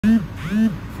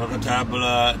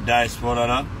𝒂𝒄𝒄𝒏 diaspora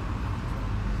la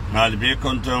𝒂𝒊𝒏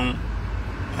konton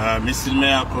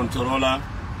misilmeya controla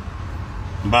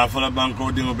mbafala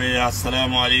banko dingo be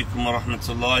assalamu alaikum wa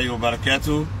rahmatullahi wa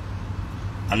barakatuh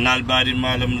annal badi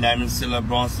malam lamin sila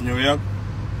bronze New York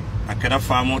akada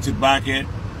famoti bake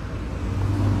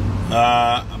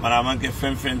manamanke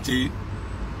femfenti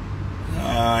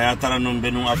ya tara num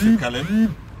benu afrika le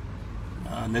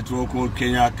network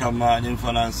Kenya kama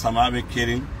nyinfana samabe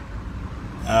kering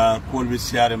kol bi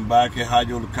siarem bake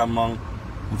hajol kamang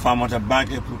mfamata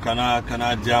bake pour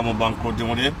kana jamu banko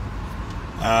dimode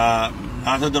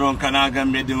ata doron kana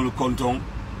Gambia dingul konton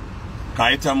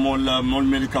kaita mol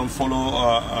medical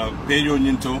follow page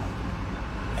nyinto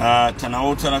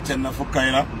tanawota tenna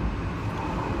fukaira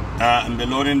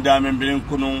mbelorin dame bilin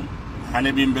kunu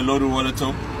hanebi mbeloru wala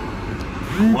to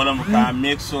wala mka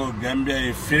make so Gambia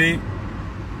is free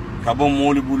kabo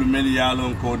moli bulu meli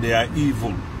yalon ko they are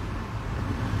evil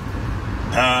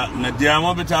na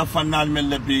diamo beta fanal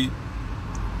melabi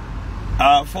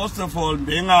first of all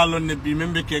being alone ne bi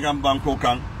membe ke gam banko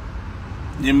kan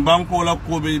nim banko la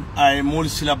ko be ay mol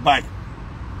sila bay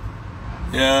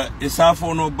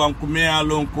isafo no banko me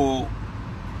alon ko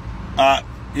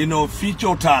you know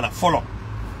feature tala follow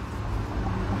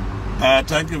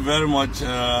thank you very much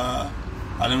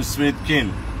Adam Smith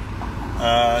King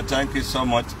thank you so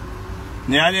much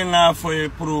nyali nga fo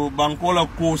pro banko la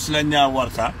ko sila nya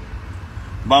warta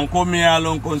banko me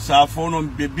alon kon sa fono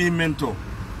bebi mento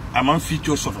aman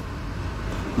feature soto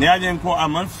ni ajen ko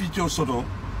aman feature soto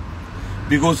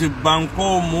because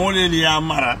banko mole liya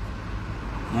mara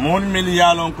mol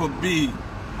miliyalon ko bi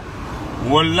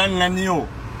wala nganiyo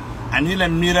anila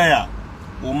miraya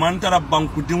o mantara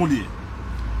banku dimuli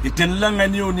itella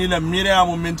nganiyo ni la miraya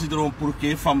momenti dron pour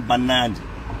que fam banandi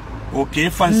o que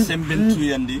fan sembentu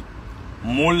yandi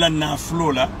mola na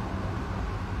flola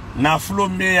na flo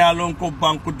me yalon ko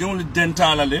banku dimuli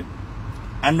dentala le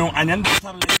ando anyanda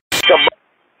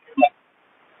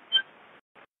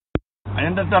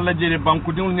tarle je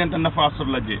banku dimuli nyanta nafa sur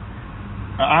la je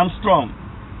I'm strong.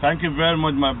 Thank you very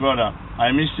much, my brother.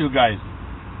 I miss you guys.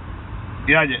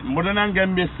 Yaje, modana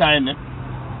Gambia sign.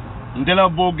 Ndela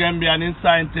bo Gambia ni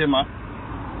sign tema.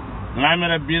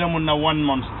 Ngamera bila muna 1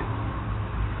 month.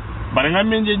 Baranga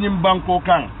menje nyim banko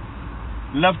kan.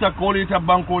 Lafta kolita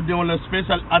banko de wala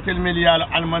special atel medial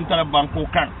almantara banko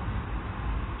kan.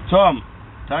 Tom,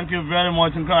 thank you very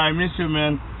much. I miss you,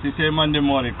 man. Si say Monday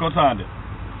morning. Kotande.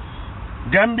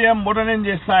 Gambia modana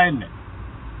nje sign.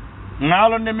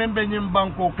 Ngalo ne membe nyim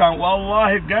banko kan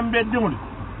wallahi Gambia dimul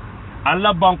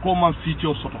alla banko man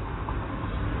ficho soto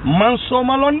man so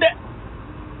malonde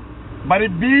bari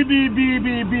bi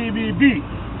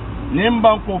nyim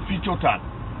banko ficho tal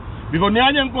bigo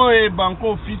nyajen ko e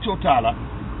banko ficho tala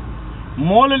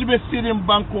molel be sirim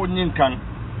banko nyinkan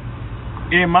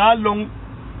e malong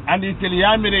andi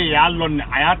teliyamire yallon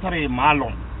ayatare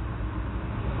malong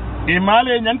e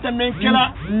male nyanta men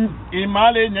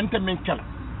kala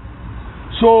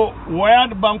so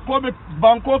wayad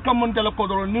banko kamuntela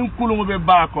kodoro nin kulungu be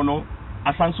ba kono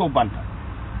asanso banta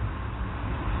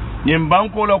nyim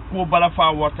banko la ko bala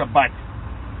fa wata back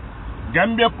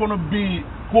Gambia kono bi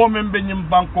ko membe nyim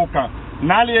banko kan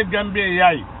nale Gambia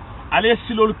yayi ale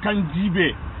silol kan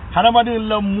jibe haramadin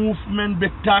la movement be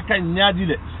taka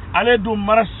nyaadile ale do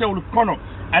marasewul kono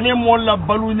ane mo la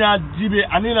balunya jibe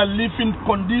ane la living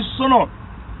condition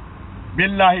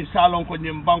billahi salon ko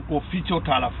nyim banko ficho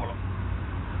tala folo.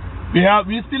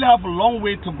 We still have a long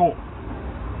way to go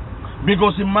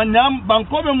because in Manyam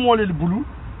banko be mole bulu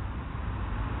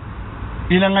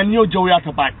inanganio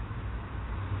jawiyata back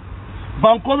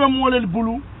banko be mole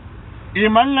bulu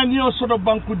imanganio sodo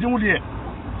banku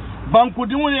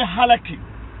dimuli halaki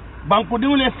banku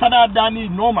dimuli sada dani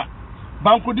noma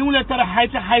banku dimuli tara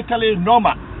haitale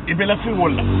noma ibela fi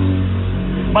wala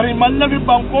bari mannabi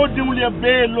banko dimuli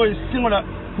be lo singona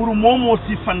pour momo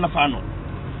si fanna fano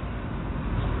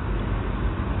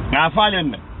na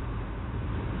falen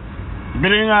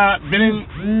birin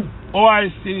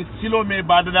OIC silo me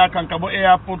badada kan kabo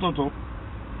airport to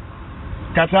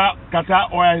kata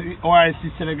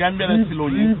OIC Senegal bela silo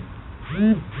ni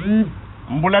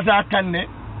mbulata kanne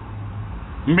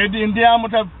mbedi india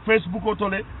mota Facebook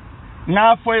tole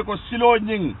na foy ko silo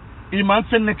nying iman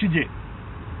fenne kije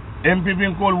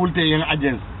MPP ko wulte yen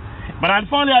agence baran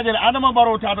fawle agel adama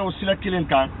baro tata o sila kilin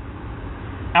kan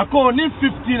ako ni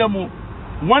 50 la mo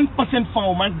 1%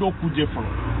 for man do kuje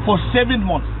for 7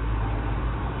 months.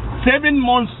 7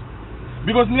 months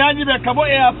because nyaji be kabo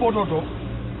airport to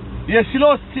ye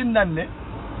silo sinnanne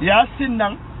ya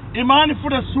sinnan imani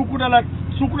fuda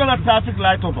sukudala traffic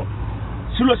light to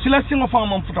silo sila singo fa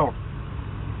man futa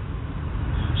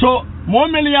so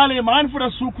momel yale man for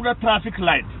the sukura traffic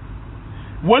light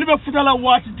wolbe futala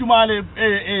wati jumale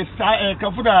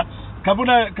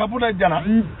kafuda jana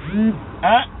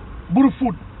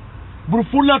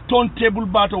burfood la ton table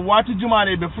bato wati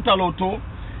jumale be futalo to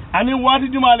ani wati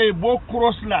jumale bo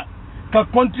cross la ka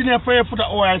continue fa futa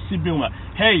OIC bima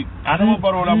hey adama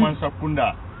barola man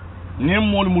sakunda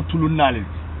mol mutulun nalil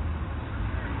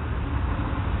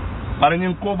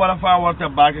paranin ko bala fa warta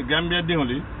baake Gambia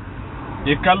dingoli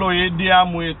e kalo e dia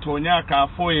mo e tonya ka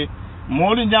foye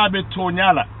moli nyaabe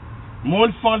tonyala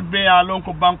mol fond be alon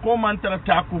ko banko man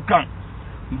tara ku kan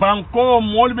banko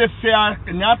mol be fea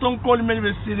nyaton ko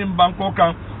be sirim banko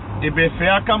kan e be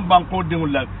fea kan banko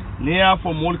dingol ni ya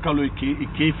fo mol kalo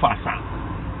ke fasa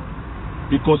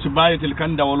because baye tel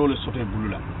kan dawolo le sote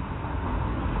bulula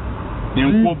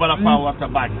ni ko bala fa warta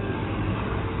baake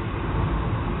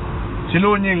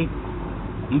silo nyin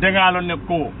ndengalo ne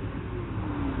ko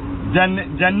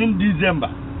jannin December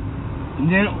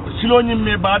ni silo nyin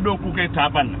me bado ku ke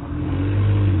tabanna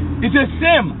it's the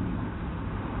same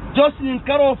just in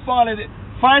karo fale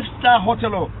 5-star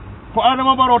hotel ko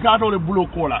adama baro tato le bulo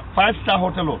kola 5-star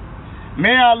hotel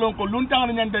me alon ko lunta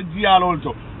ni nyanda jialo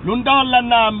to lunta la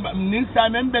na ni sa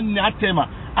membe ni atema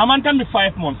amanta mi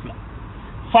 5 months la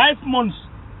 5 months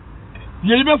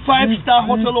yelbe 5-star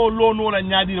hotel lo no la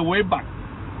nyadi way back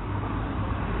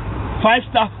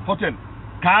 5-star hotel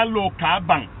ka lo ka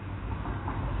bang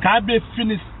ka be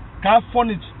finish ka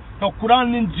furnish ka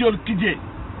kuran nin jiol kije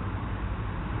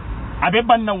abe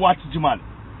banna wati jumal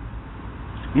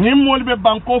nim molbe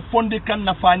banko fondi kan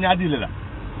na fanya dilela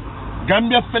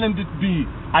Gambia felendit bi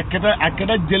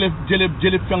akada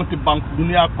jele fenti bank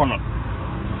dunia kono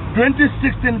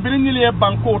 2016 bilinile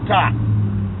banko ta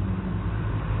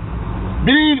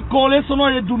bilin kole sono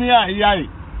ye dunia yayi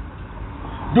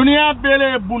dunia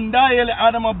bele bunda yele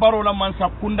adama barola man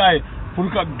sakunda e pour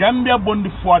que Gambia bondi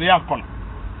foire ya kono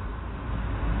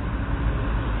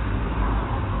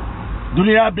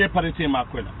dunia be parete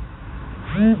makwela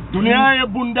dunia ye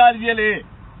bunda yele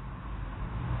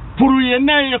pour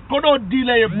yena ye kodo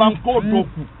dile ye banko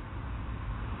doku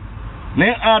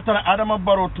ne atara adama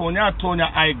baro tonya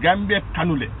ay Gambia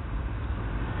kanule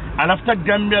alafta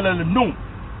Gambia la non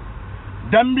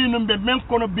dambi numbe men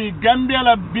kono bi Gambia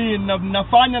la bi na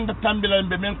fanya nda tambila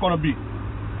mbe men kono bi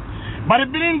bari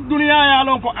birin dunia ya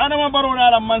lon ko adama baro na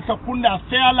la man sakunda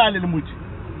fe ala le muti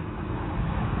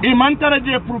e man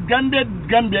taraje pour Gambia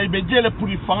be jele pour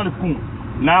fangale kun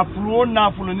na fulo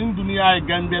nin dunia e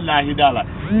Gambia la hidala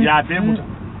ya be muta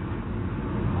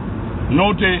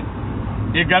note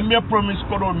e Gambia promise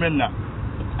ko do menna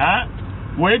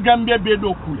wo Gambia be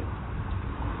do kule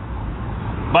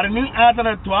bari nin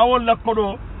adana to awol la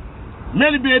kodo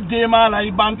mel be de mala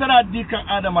ibantara dikan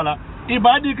adamala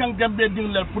ibadi kan Gambia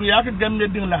ding la pour yak Gambia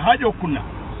ding la hajo kunna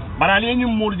barali ni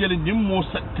murjele nim mo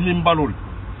tilim balol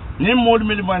nim mod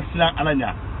mel van silan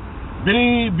alanya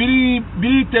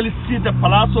biri tel site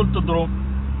palasol to dro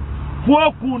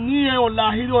ko ku ni e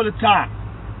wallahi dole ta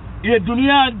e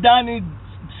dunia dani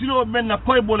silo men na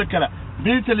koy bole kala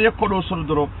biri tel yakodo so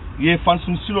dro ye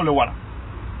fansun silo le wala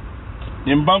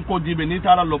nim banko dibe ni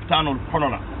tara loptanol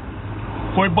konola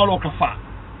koy balo ka fa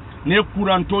ne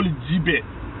kurantol jibe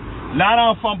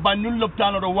lara fam banul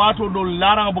loptano do wato do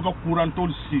lara boka kurantol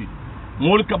si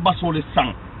mol ka basole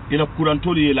sang ila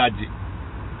kurantol yelaje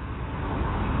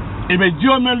ibe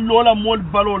jio men lola mol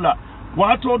balola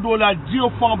wato do la jio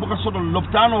fam boka sodo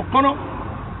loptano kono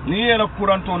ni yela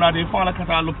kuranto na de fam la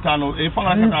kata loptano e fam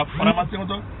la kata pharmacie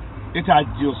to eta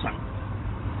jio sang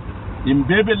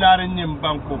imbebe lare nyem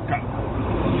banko kan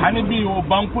hani bi o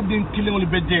banko din kilingol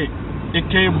beje e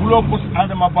ke blokos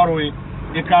adama baroe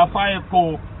e ka faye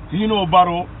ko hino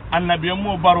baro annabi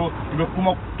mo baro be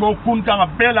kuma to kunta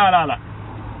bela la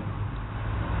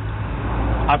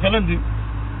afelandi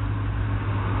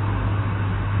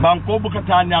banko buka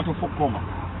ta nyaato fokoma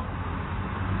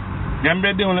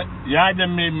gambe de ya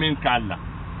jamme min kala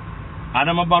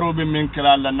adama baro be min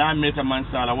kala na meta man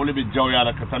sala wala be jawya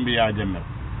la katambi ya jamme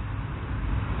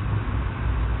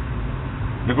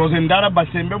because indara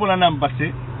basse be bola nam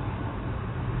basse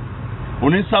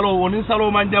onin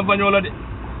salo man jam banyola de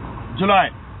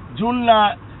June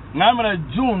la ngamra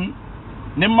June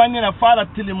ne manina fala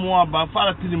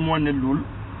tilimo ne lul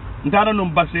ndara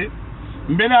num basse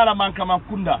mbena la manka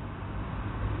makunda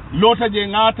lota je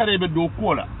ngatare be do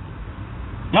kola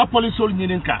na polisol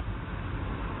nyininka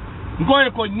ngoye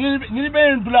ko nyini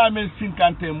be ndula men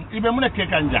 50 ibe mune ke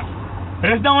kanja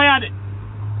president o yade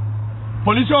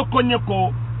poliso konye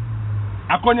ko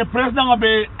akonye president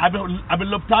abe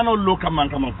loptano loka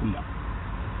manka makunda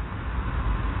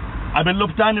abe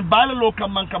loptani bala loka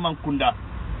manka makunda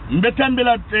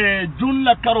mbetambela jun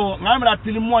la karo ngamra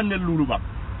tilimo ne luluba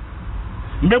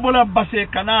mbebola basse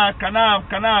kana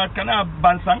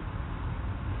bansang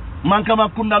mankama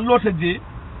kunda lota je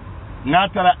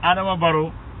ngatara adama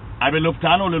baro abe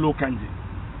loptano le lokanje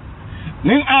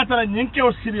nin atara nyinke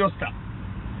o serious ta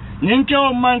nyinke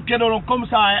o manke do comme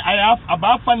ça ayaf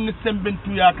aba fan ni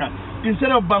sembentu yaka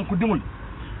instead of banku dimul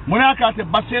munaka te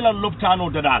basela loptano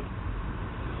dadal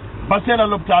basela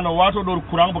loptano wato do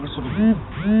courant baka sobi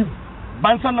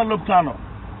bansan na loptano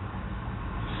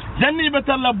janni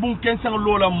betalla bun kensan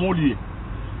lola moliye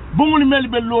bungul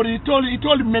melbe lori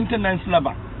itoli maintenance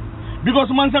laba because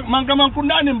man gaman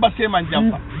kunda ni basse man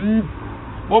jampa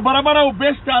o barabara o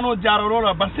bestano jaroro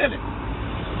la basele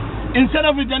instead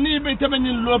of janni be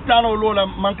tabani loptano lola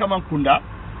man kaman kunda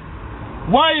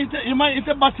why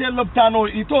ite basse loptano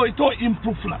ito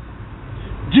improve la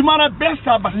jimara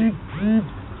besta basse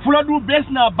fuladu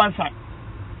besna bansa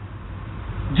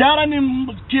jarani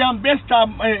kiam besta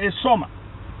soma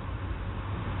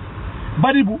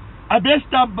baribu a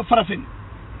besta farafin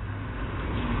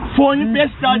foni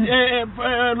besta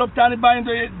loptani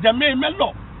bayndo jamme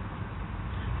mello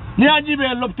ni ajibe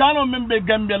loptano membe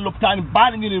Gambia loptani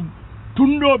baade ngini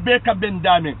tundo be ka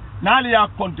bendame nali ya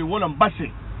konti wala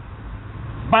basse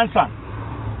bansa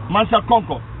mansa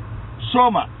konko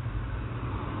soma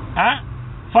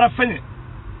farafin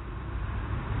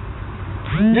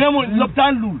nemo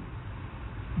loptan lul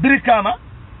birikama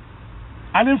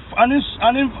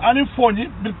anin foni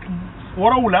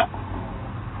warawula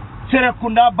sere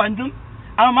kunda banjun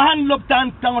amahan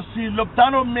loptan tansi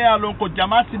loptano me alon ko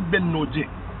jamasi bennoje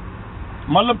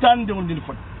man loptan de ngol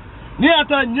fot ni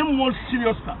ata nyim mol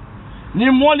serious ta ni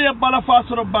mol e bala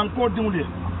fasoro banko dimule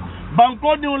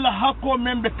banko dimul la hakko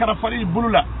membe karafari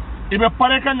bulula ibe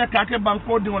pare kan kake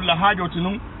banko dimul la hajo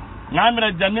tinum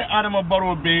ngamira janni adama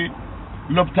baro be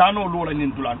loptano lola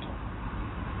nyin dulanto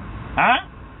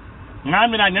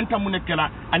ngamira nyanta munekela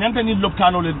anyanta ni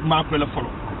loptano le mako le folo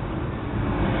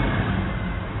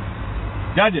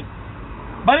jaje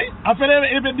bari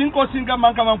afere ebe dinko singa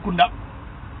manka mankunda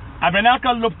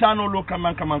abenaka loptano lo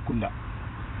kamanka mankunda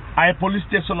ay police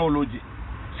station oloji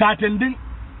saten din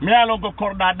me alon ko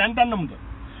korda dandan namdo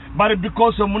bari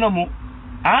because munamu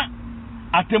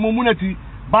atemu munati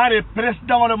bare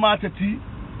president wala matati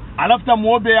alafta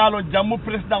mobe yalo jammu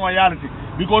president wa yalati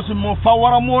because mo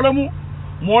fawara molemu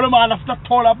alafta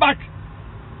tola back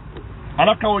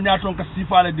alaka o nyaton ka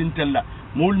sifale dintella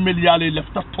mul meliale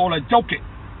lafta tola jawke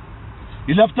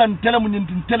ilafta telemu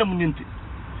nyinti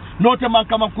note man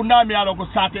kama kunami yalo ko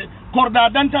sate korda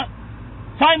danta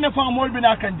sayne fa mol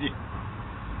bina kanje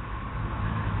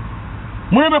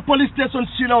moybe police station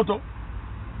silauto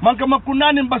man kama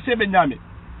kunani mbasebe nyame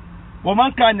wo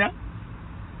man kanya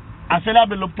afela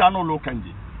be loptano lo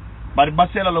kanje bari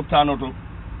basela loptano to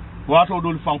wato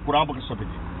dol fan courant baka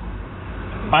sotede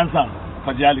pansan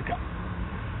fajalika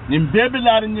nim bebe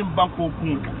laari nim banko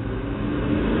kunka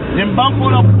nim banko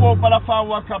la ko bala fa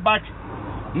waka baki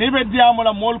ni be diamo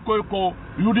la mol koy ko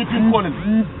UDP kolen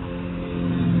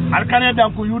arkane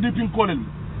dan ko UDP kolen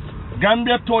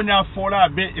Gambia tonya fola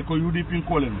be e ko UDP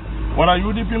kolen wala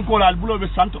UDP kola al bulo be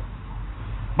santo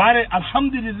bare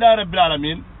alhamdulillah rabbil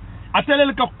alamin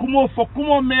atelel ka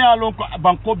kumo me alon ko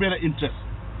banko bere interest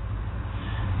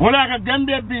wala ka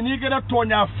Gambia bi ni gada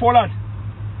tonya fola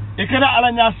e kada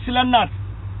ala nya silanat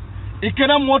e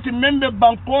kada moti membe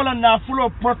banko la na fulo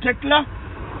protect la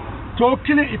to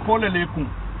kile e ko le kun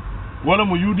wala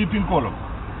mu UDP kolo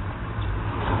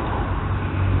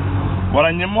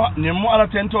wala nyemo ala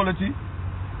tentolati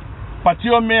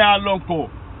patio me alon ko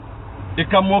e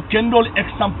ka mo kendol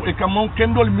example e ka mo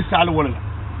kendol misal wala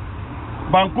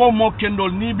banko mo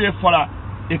kendol ni be fola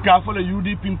e ka fola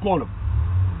UDP kolo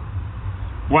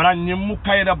wala nyemu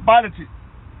kayda balati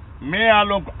me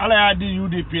alon ko ala ya di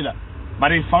UDP la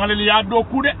bari fangle ya do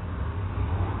kude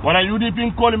wala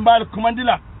UDP kolo mbal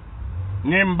kumandila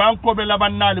ni banko be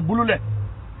labannali bulule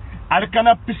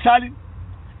alkana pisali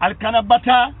alkana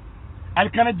bata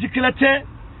alkana jikilate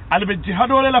albe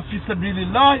jihado la fi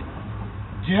sabilillah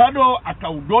jihado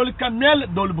akaw dol kamel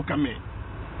dol bu kamel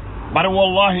bar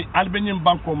wallahi albe nyim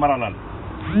banko maralal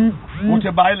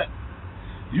wote bayla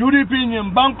UDP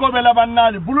nyim banko be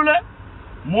labannali bulule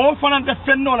mo fanante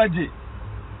fenno la je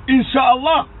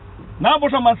inshallah na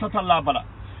bota man satalla bala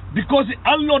because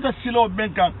allo ta silo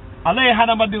benkan alay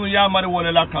hana madin ya mari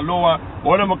wala la kalowa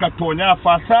wala maka tonya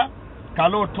fasa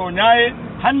kalo tonyae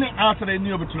hannin asare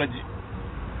niyo bitulaji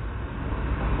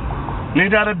ni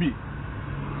darabi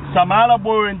samala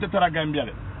boyo ente tara Gambia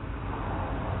le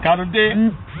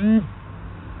kadunde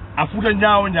afuta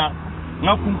nyaawo nya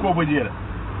nga kunko bojele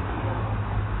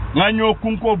nga nyo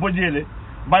kunko bojele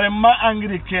bare ma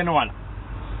angri keno wala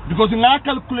because nga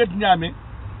calculate nyame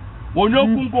wonyo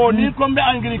kunko ni kombe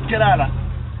angri kelala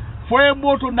foye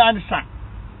boto nani sa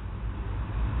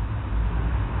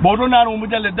boto nani mu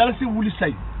jalle dalasi wuli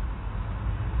say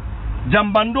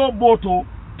jambando boto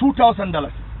 $2,000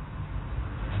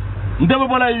 ndebe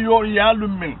bala yo ya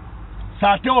lumin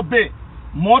sa teo be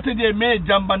mote je me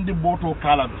jambandi boto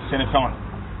kala Senegal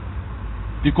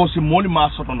because money ma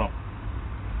sotono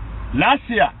last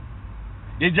year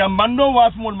the jambando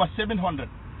was more than 700.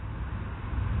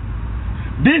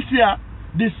 This year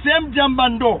the same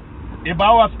jambando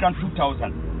about was can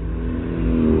 2,000.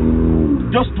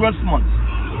 Just 12 months.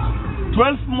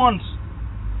 12 months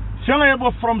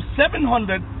from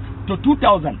 700 to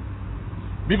 2,000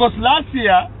 because last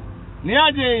year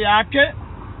niaje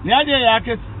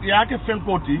yake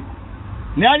fenkoti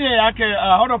niaje yake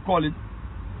how to call it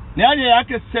niaje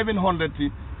yake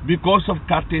 700 because of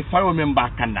carte fayo memba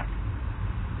kanda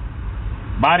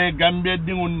bare Gambia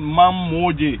dingun mam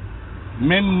moje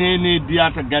men nene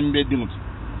diata Gambia dingut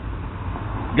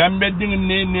Gambia dingun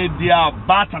nene dia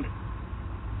batale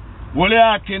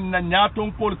wala ken na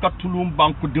nyaton ko katulum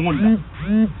banku dingul la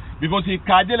because he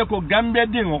kajele ko Gambia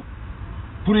dingo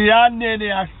pour ya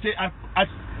nene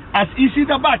as easy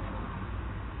the back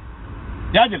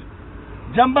yajel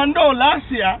jambando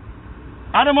last year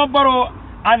adama baro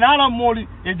anala moli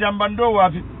e jambando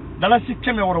wafi dala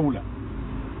sikkeme woro wula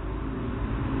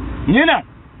nina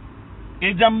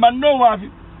e jambando wafi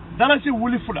dala si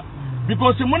wuli fula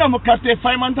because muna mo carte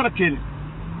faymantara kene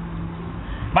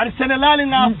bari senelali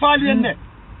nga fali ne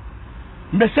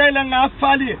mbesela nga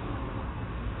fali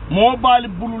mo bali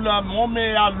bulula mo me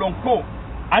ya lonko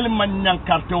al manyan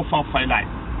carte o fan faylay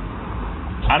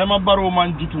adama baro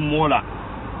man jutu mola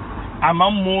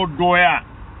amam mo doya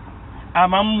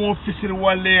amam mo fisir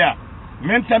waleya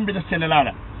men tambi da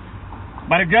senelala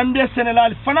bar Gambia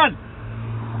senelal fanal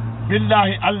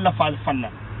billahi alla fal fanna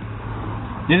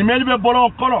ni melbe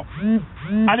bolon kono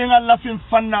ali nga la fin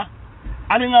fanna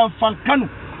ali nga fan kanu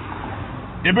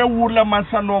ebe wurla man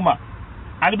sanoma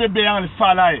ali be beyan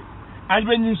falaye ali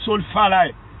be nyin sol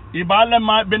falaye ibala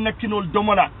ma ben kinol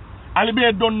domola ali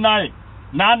be don nay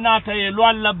na nata ye lo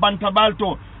alla banta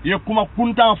balto ye kuma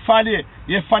kunta faliye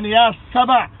ye faniya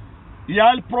saba ya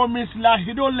al promise la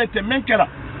hidolete menkera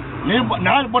ni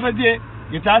na botaje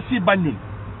itasi banyun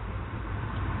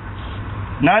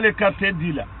na le carte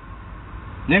dila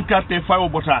nin carte fayo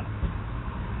botana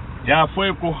ya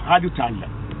foy ko hadu talla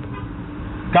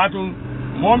katun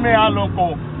momme alo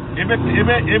ko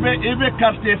ebe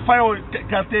carte fayo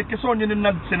carte keso ni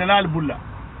na Senegal bulla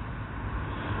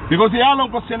because ya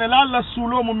lon ko Senegal la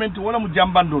sulo moment wala mu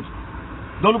jambando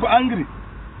dolu ko angry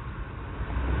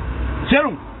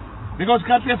serum because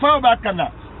carte fayo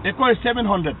bakana e ko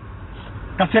 700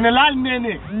 ka Senegal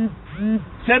nene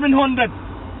 700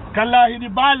 kala hidi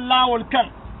bal lawol kan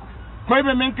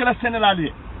koybe men kala Senegal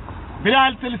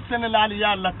bilal tel Senegal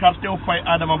ya la carte o fay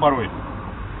adama barwe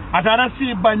atara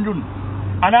si banjun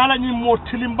anala ni mo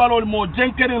tilimbalol mo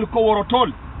jenkerel ko worotol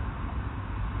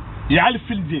ya al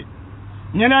filje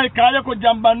ñena kala ko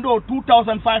jambando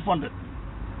 2500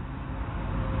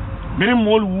 birim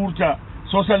mol wurta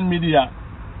social media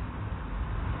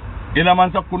ila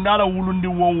man sakundala wulundi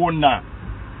wonna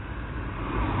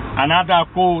anata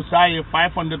ko sai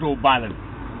 500 o balal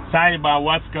sai ba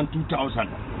watkan 2000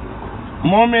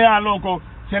 momi ya lonko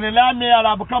Senegal me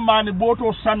ala bukamani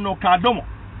boto sanno ka domo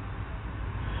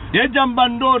ye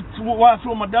jambando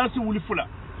waso madasi wuli fula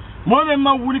momi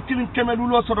ma wuli kilin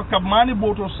kemelulo soto kabmani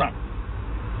boto san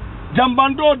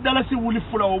jambando dalasi wuli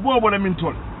fula o bobo la min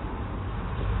tol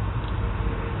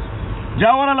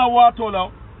jawara la wato la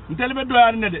ntelbe do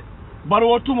yarne de bar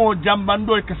wotumo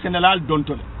jambando e ka Senegal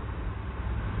dontole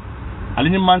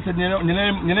alini manse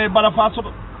ñene bala fa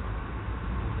soto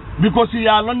because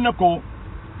ya lonne ko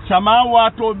sama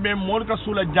wato be mol ka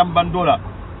sula jambandola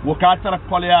wakatara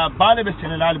kolya bale be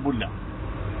Senegal bulla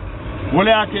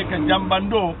wala ke ka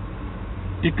jambando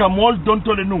ika mol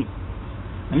dontole nu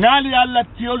ngali alla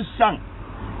tiol sang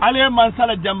ale man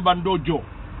sala jambando jo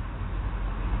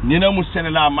nina mu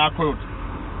Senegal ma ko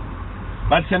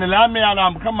ba Senegal me ala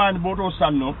am kamani boto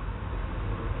sanno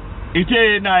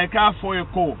ite na ka foye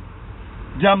ko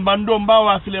jambando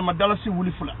mbawa file madalasi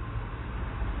wuli fula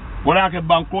wala ke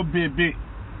banko bebe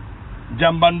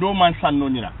jambando man sanno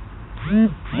nina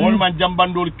mol man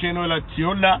jambando keno la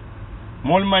tiola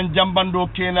mol man jambando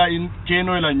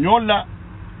keno la nyola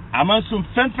aman sum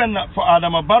fen fo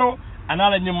adama baro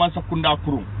anala nyimman sakunda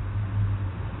kurum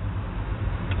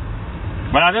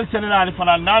baladel Senegal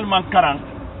fala nal man karan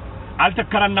alta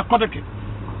karan na kodake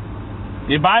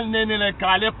ibal nene le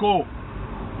kale ko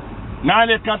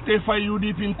nale carte fay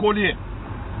UDP koliye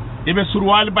ibe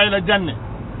surwal bayla janne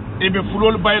ibe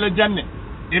fulol bayla janne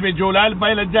ibe jolal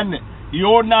bayla janne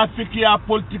yo na fikiya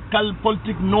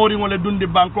politique nori wala dundi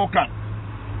banko kan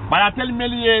bala tel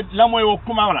meliye lamoy wo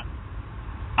kuma wala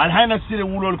al hayna sire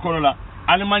wulol kono la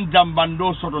al man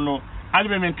jambando sotono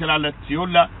albe men kala la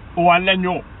tiola o wala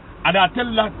nyo ada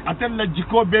atella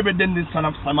jiko bebe dendi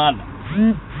sanaf samana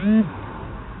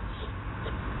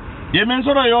ye men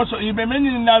soro yo so ibe men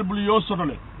ni nal bulu yo soto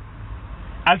le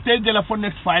al teje la for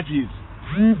next 5 years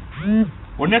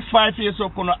o next 5 years o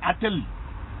kono atel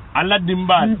alla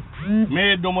dimbal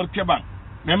me domor keban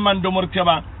men man domor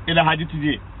keban ila haji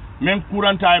tije men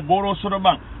kuranta ay boro soto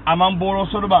ban aman boro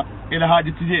soto ban ila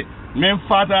haji tije men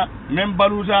fata men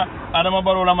baluta adama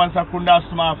baro la man sakunda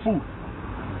sma fu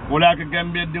wala ka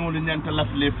Gambia dingol nyanta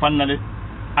lafle fannale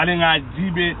ali nga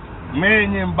jibe me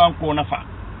nyem banko nafa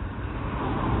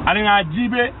ali nga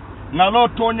jibe na lo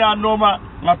tonya noma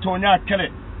na tonya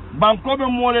kele banko be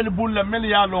molel bulla mel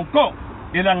ya lon ko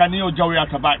ila nga niyo jawya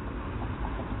tabak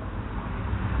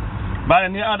bare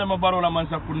ni adama baro la man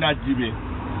sakunda jibe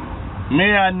me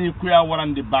ya ni kuya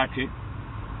warandi bake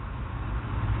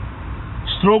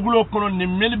struggle kono ni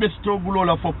melbe struggle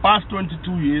la for past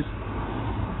 22 years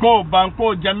ko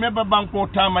banko jameba banko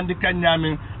tamandi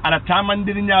kanyamin ala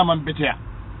tamandiri nyaman betea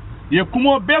ye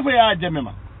kumo befo ya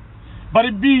jamema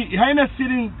bari bi hayna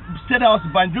sirin state house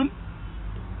banjun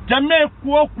jamme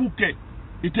ko kuke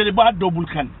itele ba double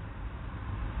kan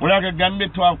wala ga gambe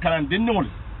to am karan dindingol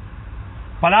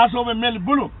palaso be mel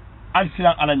bulu al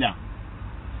silan alanya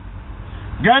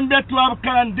gambe to am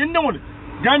karan dindingol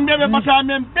gambe be bata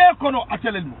men be kono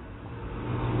atelel mo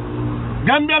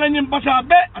gambe la nyim bata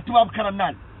be atubab karan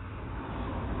nan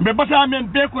be bata men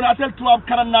be kono atel tubab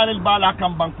karan nanel bala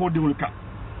kam banko dingul ka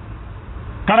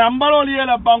karambalol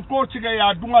yela banko ciga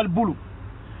ya dungal bulu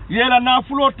yela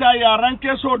nafulo ta ya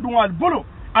ranke so dungal bulu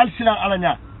al silan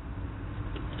alanya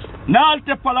na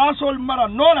alte palasol mara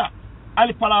nona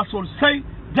al palasol say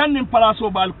jannin palaso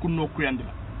bal kunno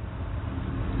kuyandira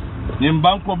nim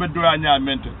banko be doya nya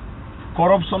mente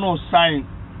corruption o sign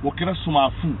wo kira suma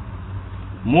fu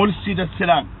mol sida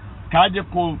silan kaje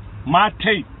ko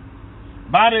matay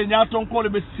bare nyaton ko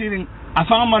be sirin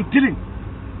afan man tilin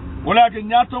wala ke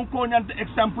nyaton ko nyanta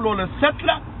example le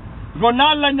setla go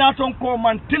nalla nyaton ko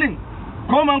man tilin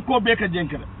ko man ko be ka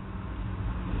jenkere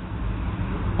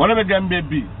wala be gambe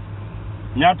bi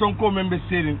nyaton ko membe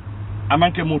sirin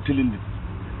amanke mo tilindi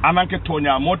amanke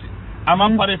tonya moti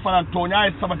aman pare fanan tonya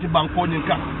e sabati banko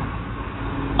nyinka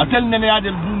atel nene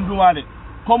yadel dunduwale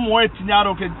comme woy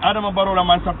tinyaro ke adama barola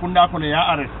man sakunda ko ne ya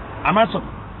are amaso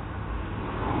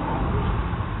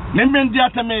men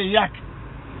diata me yak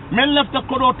men lefta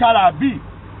kodo tala bi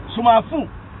suma fu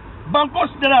banko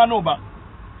stera no ba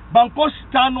banko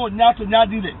stano nyato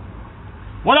nyadile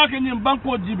wala ke nyim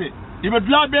banko jibe ibe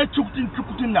dula be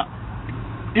chukutin na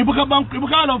ibuka banko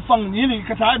ibuka lo fang ni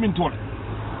ka ta min tole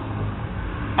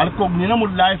alko ni na mu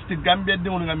life te Gambia de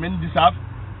wona men disaf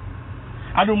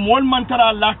adu mol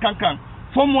mantara la kankan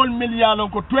fo mol million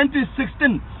ko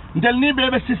 2016 ndel ni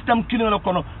bebe system kilin la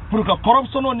kono pour que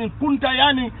corruption ni kunta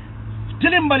yani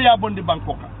tilimbali ya bondi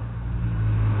bankoka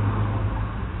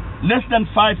less than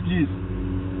 5 years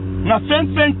na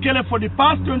fen kele for the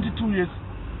past 22 years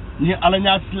ni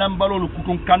alanya islam balolu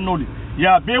kutun kannoli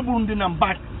ya beburundi na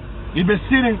mbak ibe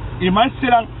sirin iman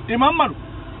siran iman malu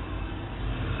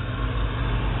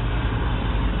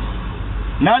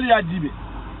nali ya jibe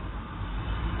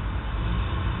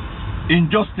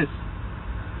injustice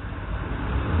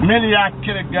men ya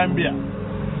kere Gambia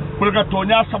pour que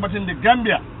tonya sabatin de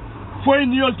Gambia foy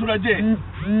niol tulaje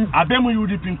abemu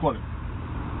UDP kol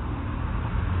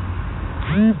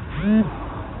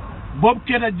bob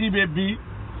keda jibe bi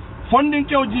fondin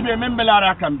kew jibe membe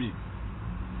lara kambi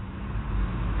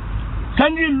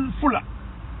sanji fula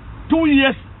 2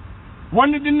 years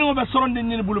wonni dinno be soronde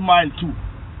ni bulu mile 2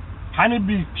 hani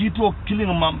bi kito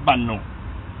killing man banno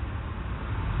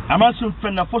ama sun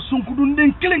fenna fo sunkudun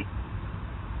din killing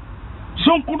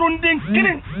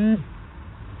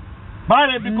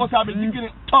bare because I've been thinking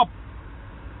top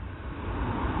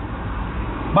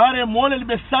bare molel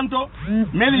be santo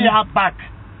meli ya back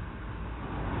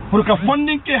pour que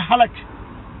funding ke halak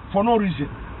for no reason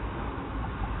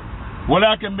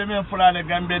wala ke be men fulale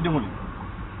Gambia dingul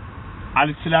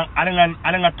al silan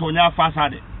alanga tonya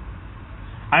fasade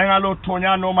alanga lo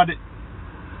tonya no made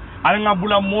alanga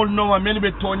bula mol no ma meli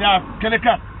be tonya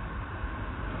keleka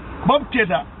bob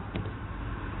keda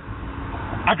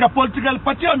aka political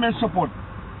party men support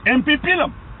MPP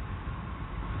lam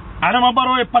adama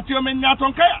baro e party men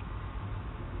nyaton kaya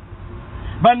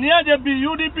baniaje bi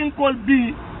UDP kol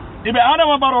bi ibe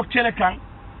adama baro kele kan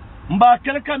mba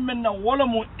kele kan men na wala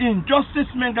mu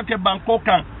injustice men ka ke banko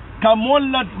kan ka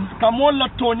molla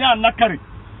tonya nakari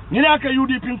ni aka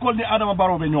UDP ko ni adama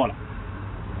baro be nyola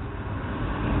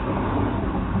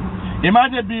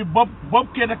imagine bi bob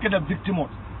keda keda victime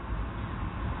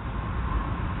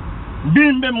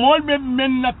bimbe molbe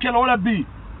men na kele wala bi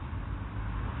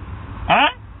ha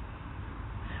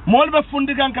molbe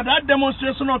fundi kan kada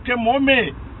demonstration o ke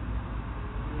mome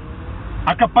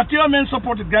aka patio men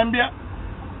support Gambia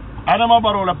adama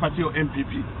baro la patio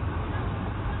MPP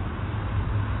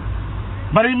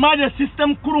bari imagine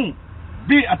system kurun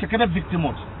bi atakada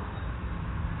victime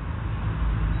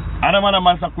adama na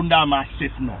mansa kunda ma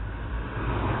safe no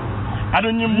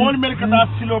ado ni mol mel kata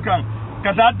silo kan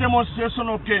kata demonstration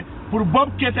o ke pour bob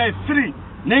keta e free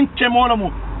nen ke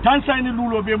molamu tansa ni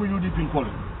lulo be mu UDP ko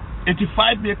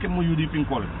 85 be ke mu UDP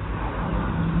ko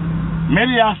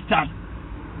media stand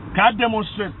ka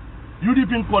demonstrate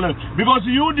UDP ko because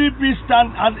UDP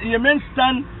stand as a men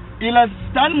stand ila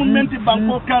stand movement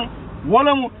banko kan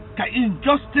wala mu ka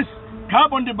injustice ka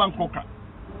bonde banko kan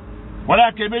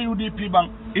wala ke be UDP bang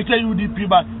ite UDP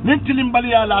ba nin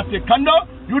tilimbali ya la te kando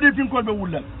UDP ko be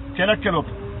wulal kera kero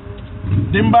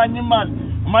dimba nyimal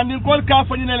man ko ka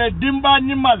fani ne dimba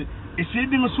nyimal isi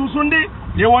di mususundi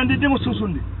ye wandi di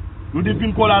mususundi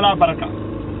UDP ko la baraka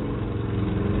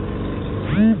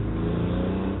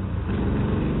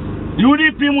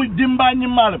UDP mu dimba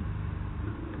nyimal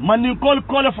man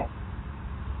ko le fo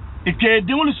ike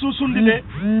dingul susundi de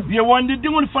ye wandi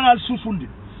dingul fanal susundi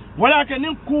wala ke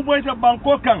nin kuboyta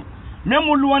banko kan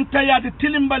memu luwanta ya de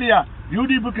tilimbaliya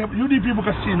UDP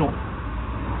buka sino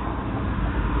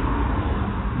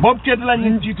bob kedla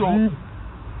nyin tito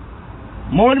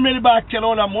mol meli ba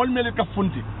kelola mol meli ka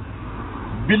funti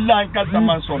billahi kal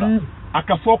zaman sola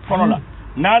aka fo konola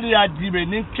nadi ya jibe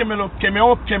nin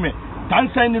kemeo keme tan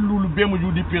sayni lulu be mu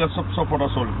UDP la sopota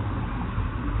sol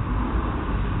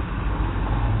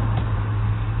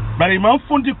bari man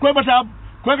funti ko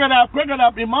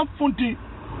gada imam funti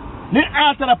ni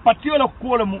atara patio la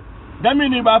ko mu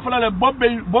damini ba fala le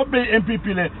bobbe MPP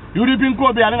le UDP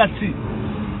ko be ana si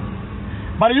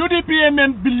but UDP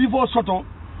men believe soto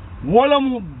wala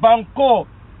mu banko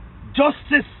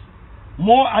justice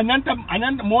mo ananta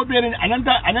mo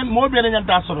bere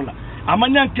nyanta sorola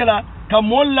amanya kala ka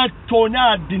molla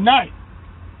tonya deny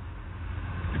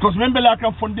because member la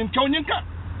kan funding chawnyinka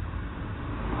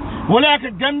wala ka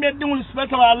Gambia dingul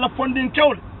speta wala funding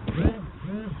chawl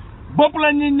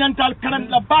bopla ni nyantal karan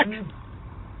la bak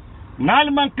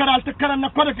nal man karal te karan na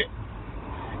kodake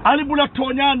ali bula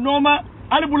tonya noma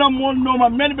ali bula mon noma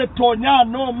menbe tonya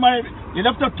no mai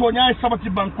ilafta tonya sabati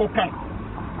banko kan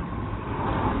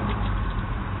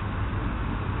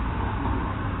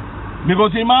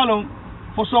because imalo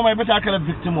for so my better kala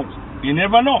victim you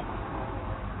never know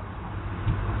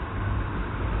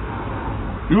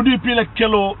UDP la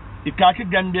kelo ikaki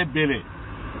Gambia bele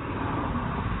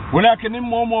wala ke ni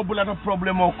momo bulata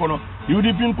problème o kono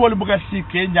UDP ko buga si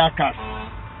ke nyakas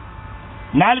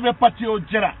nalbe patio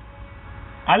jera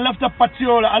alafta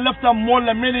patio alafta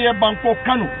molla meliye banko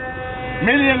kanu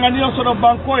meliye ngani so do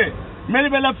banko e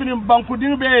melibe la fini banko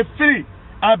dingbe free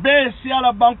abe si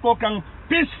ala banko kan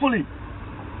peacefully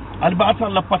albata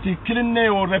la parti kilinne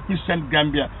o represent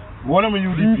Gambia wala mo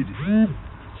UDP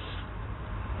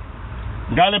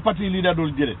ngale parti leader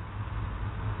dol jere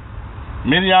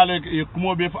men yaalo e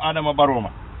kumobe fo adama baroma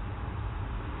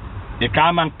e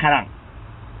kaman karan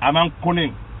aman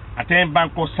kunin aten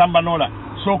banko sambanola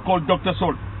so called Dr.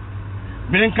 Sol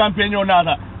bin campaign yo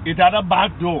nada itada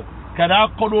backdo kada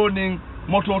kolonin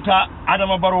motota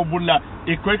adama baro bulla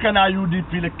e koy kana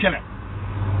UDP le kele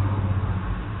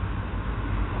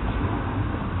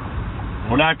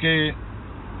mulake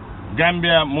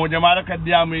Gambia mo jamaara ka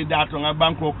diamu dato nga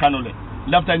banko kanole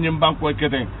lafta nyim banko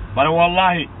keten bara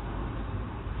wallahi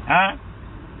ha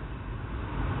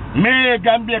me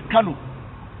Gambia kanu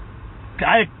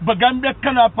kay ba Gambia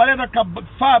kana pare da ka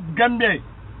fa Gambia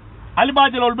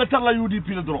albaje lol betar la UDP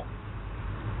le dro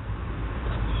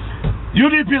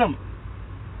UDP lam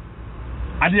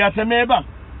adiyata meba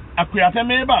akuyata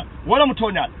meba wala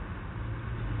mutonyal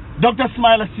Dr.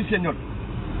 Smile Cissé ñol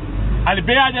ali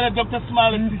beyaje Dr.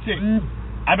 Smile Cissé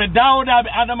abe Daouda abe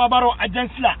Adama Barrow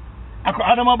agence la ako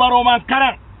Adama Barrow man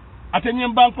karan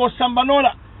atenyem banko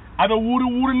sambanola abe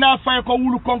wuri na fay ko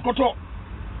wulu konkoto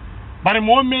bare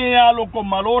mo me yalo ko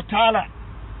malo tala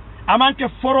amanke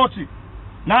foroti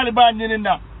nali ba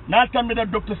nyeninda na tambida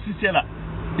Dr. Cissé la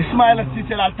Ismaila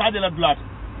Cissé la altaje la dulat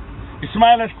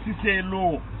Ismaila Cissé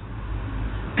lo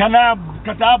kana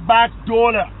kata back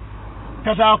dola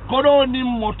kata kodo ni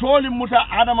motoli muta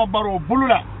Adama Barrow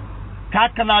bulula ka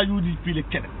kana UDP le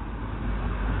kene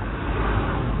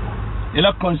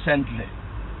ila consent le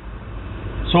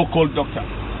so called doctor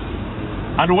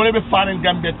and wala be fanen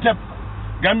Gambia tep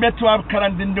Gambia tuwab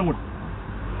karandin dingul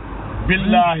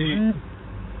billahi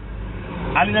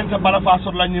ali nanta bala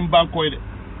fasor la nyim banko de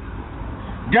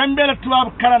Gambia la tuwab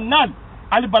karan nan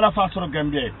ali bala fasor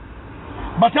Gambia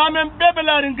batamen bebe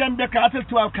larin Gambia ka atel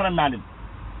tuwab karan nan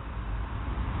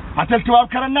atel tuwab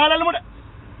karan nan al muda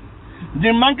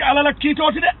di mank ala la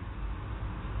kitoti de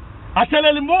atel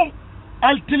al mum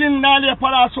al tilin nale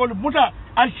palasol buta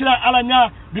al sila ala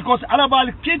nya because ala bal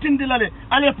kitin dilale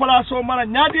ale palaso mara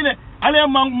nyaadile ale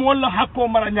mang molla hakko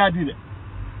mara nyaadile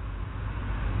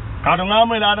kado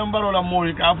ngamo ila adam baro la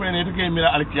moyi ka fa ne take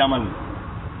mira al kiyamal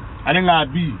ani nga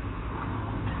bi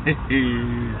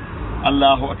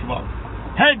Allahu akbar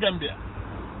hey Gambia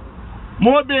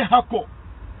mo be hakko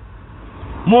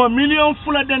mo million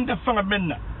fula den de fanga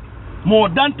benna mo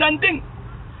dantanding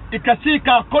ikasi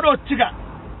ka kodo tiga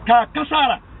ka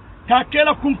kasara ka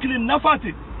kela kunkili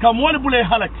nafati ka moni bule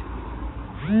halaki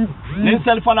nin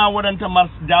salfana wadanta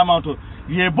mars jamato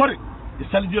ye bori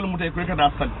saljol mutay ko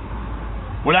kada sal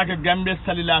wala ka Gambia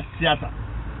salila siyata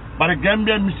bar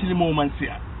Gambia muslimo man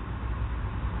siya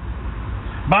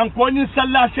banko ni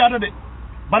salla siyata de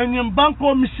bar ni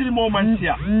banko muslimo man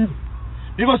siya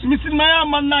because muslima ya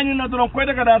man nani na don ko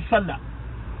daga da salla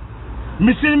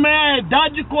muslima ya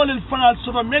daji ko lil fanal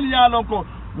soto mel ya lonko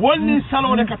wonni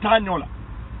salole ka tanyola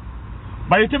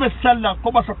bayite be salla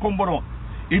ko basa komboro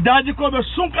idaji ko be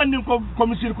sunkandi ko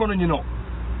misir kono nyino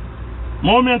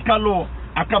momen kallo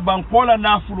aka bankola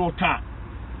nafulo ta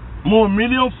mo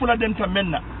million fula den ta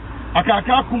menna aka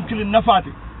ka kunkili nafati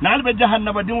nal be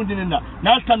jahannaba dimu dininna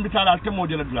nal tambitala te mo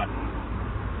jela dulal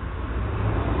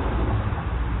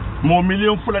mo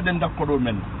million fula den da ko do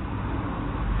menna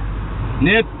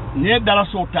ne dala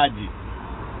so taji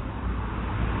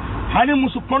hani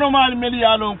musu kono mal meli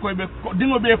yalon ko be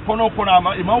dingo be kono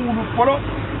ama ima wulu foro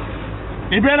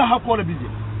ibela hakole bije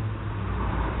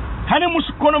hani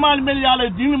musu kono mal meli yalo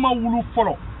dingo ma wulu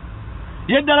foro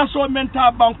yedala so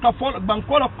menta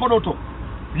bankola kodoto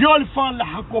yol fan la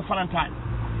hakko farantani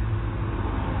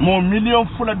mo million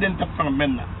fula den ta fan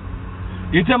menna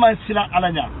itema sila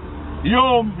alanya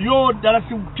yo dala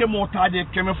si kemo taje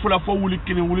keme fula fo wuli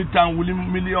kini wuli tan wuli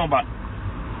million ba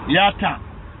yata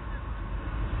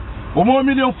o mo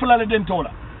million fula le den tola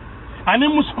ani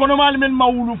muskono mal men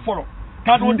mawulu folo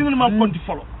kado odingul man konti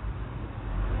folo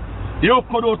yo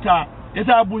kodota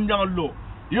eta bunjangallo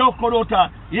yo kodota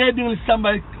ye dingul samba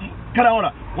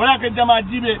karawla wala ka jama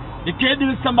jibe e ke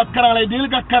dingul samba karawla dingul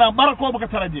ka karam barako baka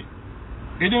taraje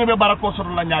e dingul be barako soto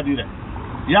la nyaadire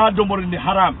ya domorindi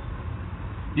haram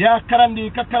ya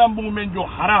karandi ka karambu men jo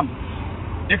haram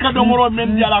e ka domoro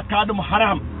men diala ka dum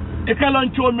haram e ka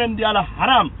lancho men diala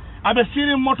haram abe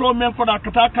siri moto men ko da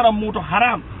kata karam muto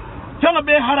haram tanga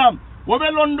be haram wobe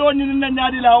londo ni na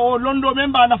nyaadi la o londo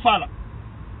men ba na fala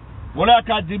wala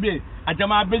ka dibe a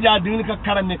jama be ja dingli ka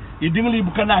karane e dingli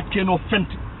bu kana keno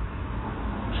fente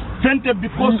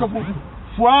because of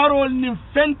fuaro ni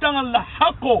fentanga la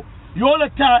hako yola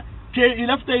ta ke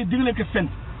ilafta e dingli ka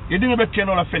fente e dingi be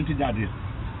keno la fente jaadi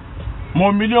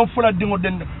mo million fula dingo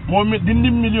den mo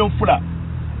dindi million fula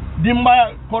dimba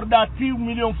korda 3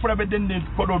 million fula be dende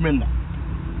kodo menna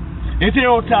ete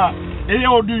ota e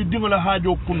yo du dingo la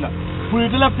hajo kunna pour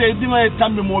de la fe dingo e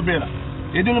tambi mo bela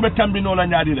e dingo be tambi no la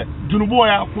nyaadi le junubo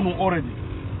ya kunu already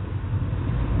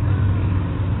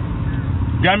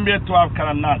Gambia to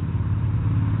karanal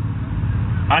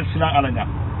alsila alanya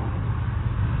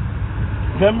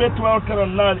Gambia to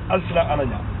karanal alsila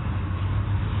alanya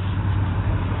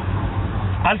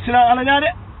alsila alanya de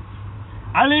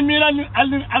ali milan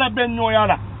ali ala ben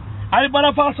nyoyala ali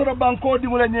bala fasoro banko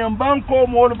dimule nyem banko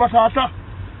mo wol batata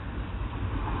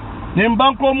nyem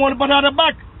banko mo wol batata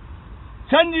bak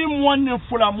sanji mo wonne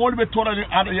fula mo be torali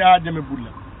ya jame bulla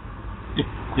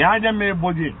ya jame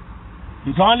boje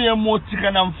mfali mo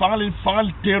tikana mfali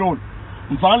terol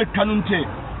mfali kanunte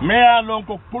meya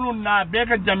lonko kulun na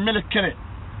bega jammele kere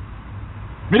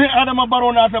biri adama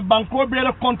barona ta banko be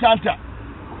le contenta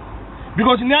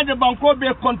because niaje banko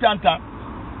be contenta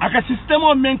aka system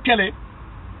o menkele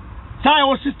sa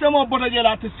o system o bodaje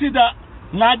la te sida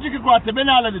ngaji ko ate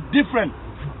benala different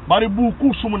bari bu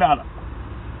ku sumunala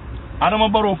adama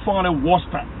baro fongale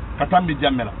wosta katambi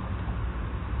jammela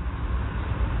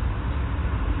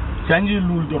sanji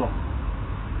lul doro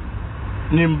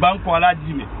nim banko ala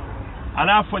jibe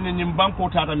ala fonye nim banko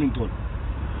tata min tol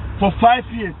for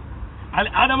 5 years al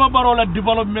adama baro la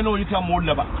development o yita mo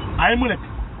laba ay mu nek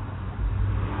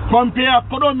compare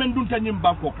kodo men dunta nim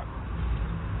banko ka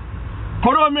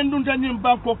kodo men dunta nim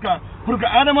banko ka pour que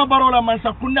adama barola man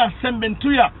sakunda semben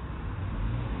tuya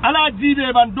ala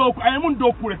jibe ban doku ay mun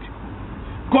doku rek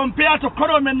compare to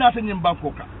kodo men nata nyim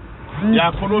banko ka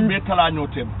ya kodo be tala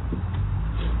nyotem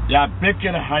ya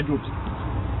bekere hajot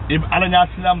ala nya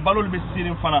silam balol be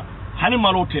sirin fana hani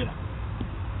malotera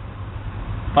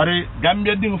pare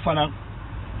Gambia ding fana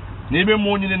ne be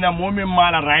mo nyine na mo me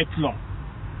mala right long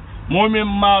mo me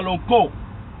malo ko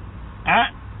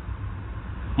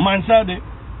mansade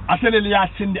atelel ya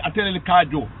sindi atelel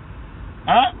kajo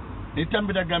e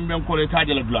tambida Gambian ko le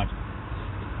tajala dulat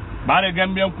bare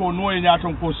Gambian ko no e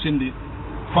nyaton ko sindi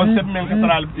concept men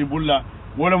katral ibulla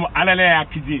wala mo alale ya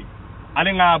kiji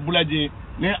alinga bulaje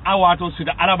ne awato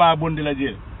sida alaba bondi la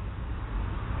je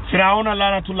firawna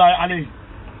lanatullahi alayhi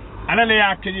alale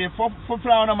ya kiji fo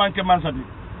firawna manke mansadi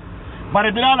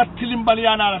bare bilala tilimbali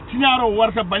yana tinyaro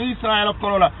warta bani israila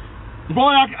kolola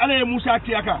goya ale musa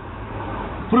kiyaka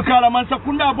pour kala man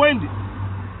sakunda boyndi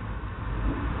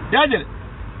yaje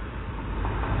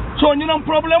so ñinam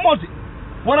problème oti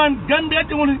waran Gambia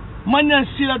timuli manyan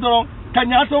sila doron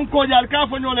kanya ton ko jal ka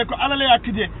fa ñole ko alale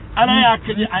yakije ala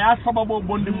yakije aya sababo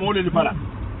bondi molel bala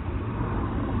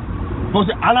ko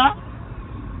se ala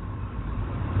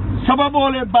sababo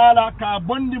le bala ka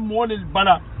bondi molel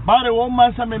bala bare wo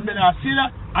man sa men bela sila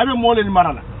abe molel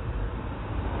marala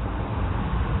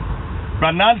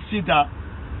banal sita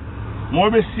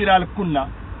mobe siral kunna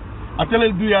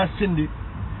atelel duya sindi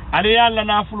ale yalla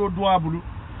nafulo duwabulu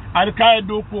al kay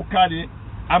do ko kale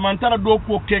amantara do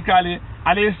ko ke kale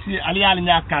ale si ale yalla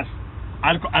nyakas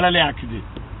al ko alale yakije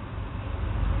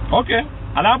okay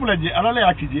ala bulaje alale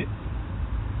yakije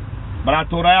bara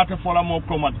to rayata fola mo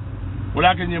komad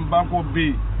wala ke nyim banko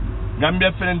bi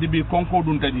Gambia ferendi bi konko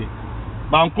dun tadi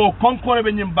banko konko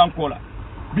be nyim banko la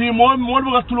bi mo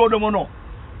buga tulo do mono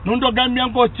nun do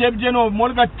Gambian ko chep jeno mo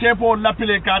ga chepo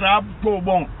lapile kara to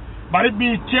bon bari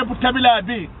bi chepu tabila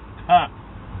bi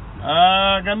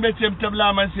Gambia chep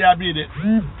tabla man si abi de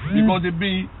because it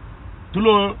be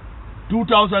tulo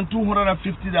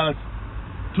 $2,250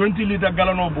 20 liter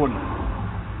gallon of bol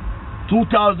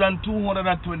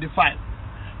 $2,225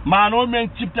 mano men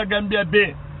chipta Gambia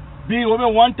be over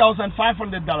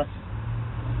 $1,500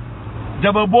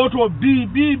 jaba boto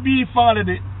b fangale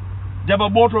de jaba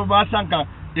boto ba sanka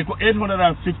iko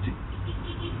 850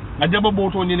 a jaba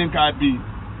boto nyinin ka bi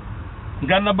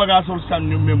ganna bagasol san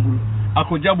ñu membul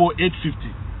ako jabo 850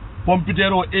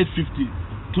 pompitero 850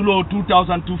 tulo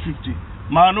 2,250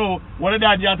 mano wala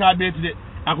da diata beti de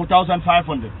ako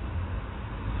 1,500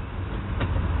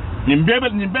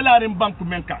 nimbelarim banku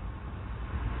menka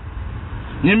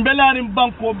nimbelarim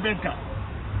banko benka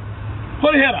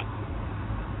for hera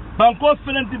banko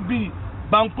felenti bi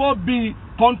banko bi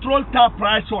control ta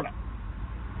price ora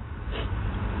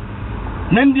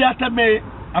mendi atame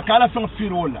akala fen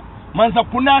firola manza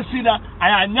kuna sida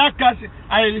aya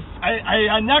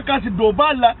nyakasi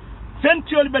dobala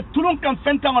fentiol be tulun kan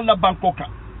fentan la bankoka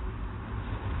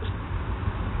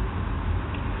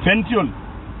fentiol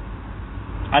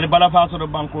ali bala faso do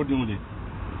banko dimule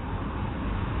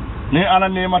ne ala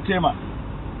nema tema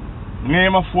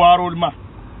nema fuarol ma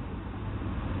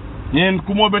nen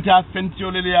kumo beta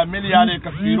fentiol le ya miliare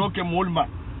ka firo ke mulma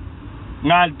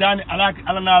ngal dani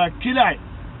ala nala kilay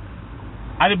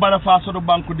ali bala faso do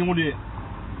banko dimule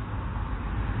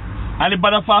ali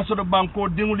bala faso do banko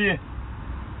dimule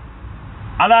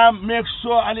ala make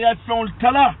sure ali at fon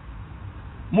tala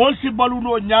mol si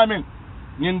baluno nyamen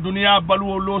ngin duniya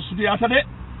baluwo lo sudi atade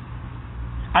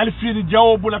al firi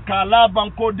jawbula kala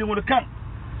banko dimul kan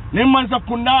nim man sa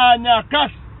kunna nya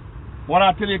kas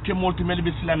wala tele ke molti mel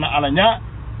bislana ala nya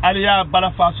ali ya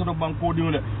bala faso do banko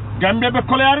dimule Gambia be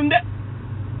kolarinde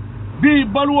bi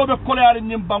baluwo be kolari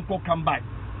nim banko kan bay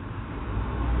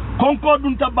konko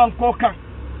dunta banko kan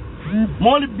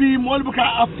mol bu ka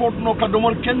afford no ka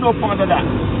domol kendo fanga da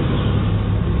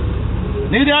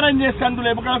ni dara nye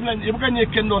sandule bu ka flan bu ka nye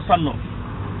kendo sanno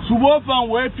subo fan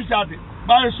we fisate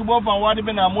bare subo fan wadi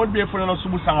bena mol be fulano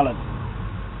subu sangala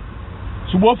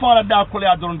subo fan la da ko le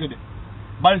adoronte de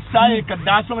bal sai ka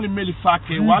da so ni meli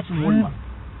fake wasu molma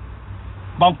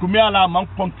banku mi ala man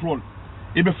control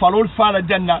ibe falol fala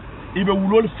janna ibe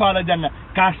wulol fala janna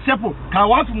ka sepo ka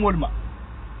wasu molma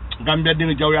Gambia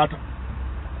dinga jawyata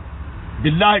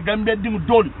billahi Gambia dinga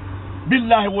dol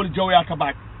billahi wol jawyata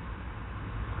baak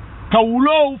ka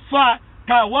wulo fa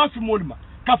ka wasu molma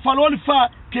ka falol fa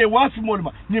ke wasu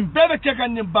molma nim bebe ke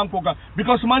kan nim banko ga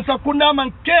because man sa kuna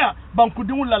man care banku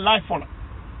dingu la life fola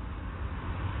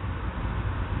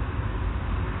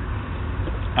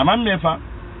aman mefa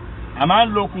aman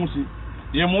lokunsi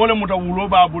ye mole muta wulo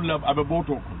ba bulla abe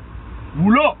boto ko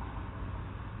wulo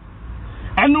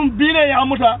anum bile ya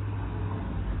muta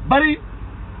bari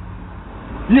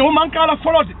ni o man kala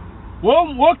folode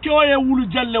wo ko e wulu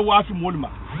jalle wafi molma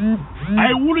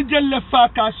ay wulu jalle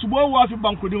faka subo wafi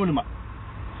banko dingolma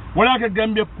wala ka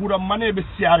Gambia kura mane be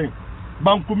siare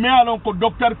banko me alon ko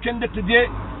docteur kende teje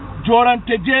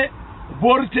jorante je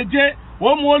borte je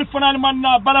wo mol fanal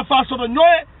manna bala fa sodo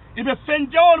nyoy ibe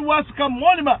fenjawol wafi kam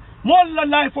molma molla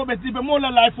life of it ibe molla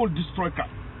life will destroy ka.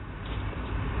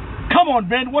 Come on,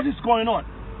 man, what is going on?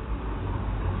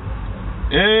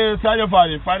 Hey, Sadio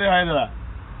Fadi Haidara.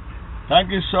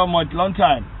 Thank you so much, long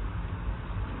time.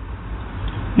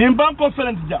 Nimban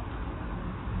conference ja.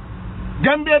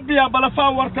 Gambia biya balafa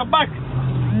warta back.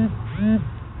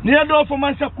 Ni do fo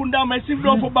man sakunda mais si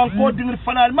do fo banko dingir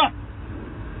finalement.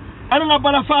 Ana nga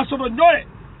balafa so do nyoy.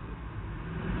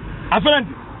 Afran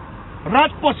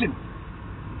rat person.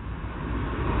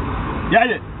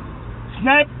 Yaye.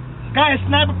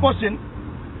 Sniper person.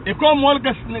 E ko mol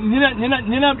gas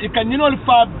nina e kan ninol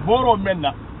fa boro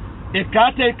menna. E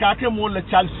kate kake mol la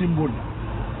chal symbol.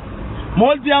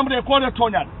 Mol diamre ko de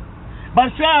tonyan.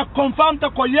 But say I confirm ta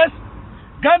ko yes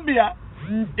Gambia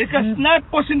e ka sniper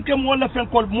person ke mol la fen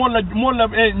ko mol la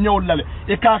nyol la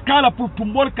e ka kala pour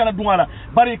tumbol kana dungala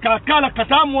bari ka kala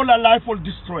kata mol la life will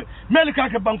destroy. Mel ka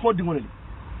ke banko dingoleli.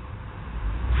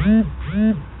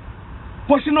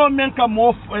 Posino men ka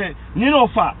mo nino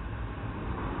fa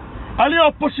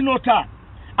aliyo posino ta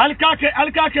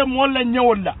alkake molla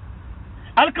nyewolla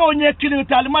alka onye kilin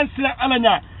taliman sila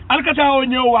alanya alka ta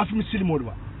onye wa fi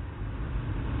misilmodwa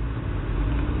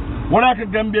wala ka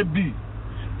Gambia bi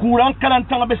kuran kalan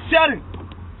tanga be sari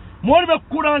mo be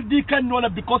kuran di kan no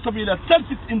because of ila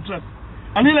selfish interest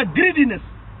and ila greediness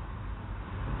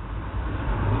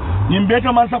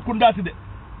nimbeta man sakundati de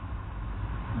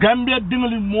Gambia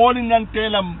dingli moli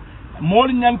nyantelam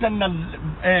moli nyantan na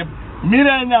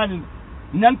mira nyani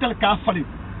nyantal ka fali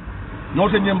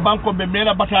noto nyem banko be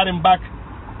mela batare mbak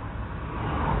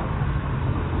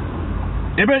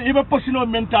ibe posino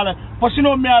mental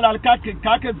posino me ala alkake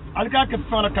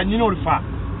fara kanino fa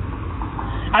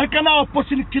alkana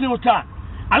posino kinota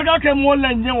alkake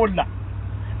molla nyewolla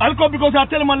alko because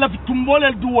atelman la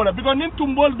tumbole duwola because nin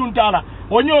tumbol dun tala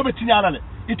onyo be tinyala le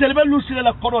itelbe lusile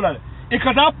la kodola le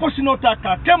ikata posino ta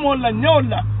ka kemolla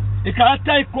nyewolla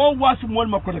ikata ko wasu mol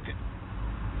makolake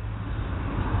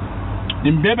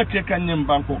nimbebe ke kanyem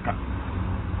banko ka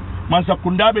man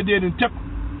sakundabe de din tek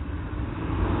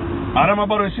arama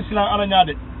baro sisilan ala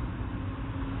nyaade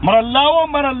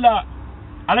maralla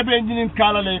ala be njinin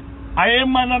kala le aye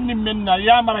manan ni menna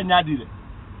ya mara nyaadire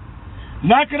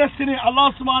nakira sini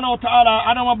Allah subhanahu wa ta'ala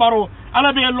adama baro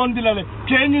ala be londilale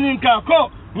ke njinin ka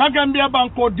ko ngambia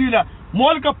banko dila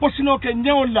mol ka posino ke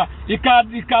nyewolla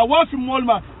ika wafi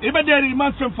molma ibe deri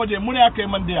man fen fode mun ya ke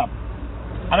man diam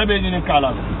ala be njinin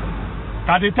kala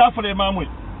kadi tafale mamoy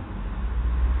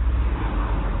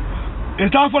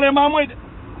itafale mamoy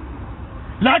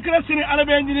lakira sini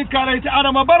alabe njini kala ita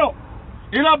adama baro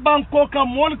ila banko ka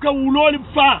mol ka wuloli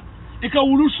fa ika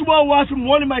wulu suba wafi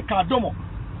mol mai ka domo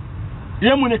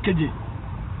yemune keje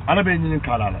alabe njini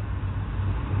kala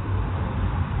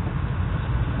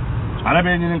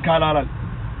ala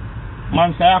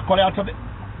man saya kole atade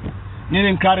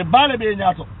njini kare bale be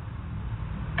nyato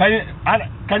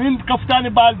kanin kaftani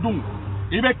bal dum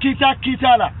ibe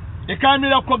kita la e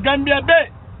kamila ko Gambia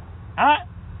be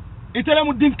itele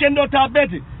mu dinkendo ta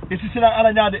beti isisila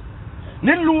ala nyaade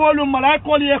nin luwolu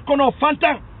malaikol ye kono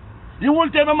fantan yi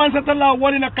wulte be man satalla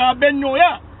wali na ka benyo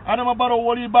ya adama baro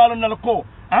woli balo nal ko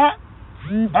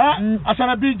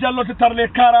asana bi jallo te tarle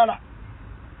karala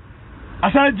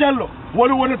asana jallo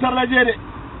woli woni tarla jede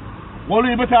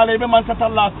woli be tale be man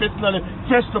satalla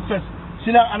face to face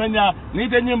sila ananya ni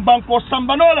de nyim banko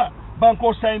sambanola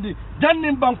banko sayndi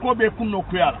jannim banko be kunno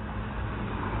kuyala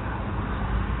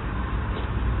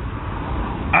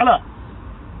ala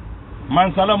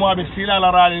man salamu abe sila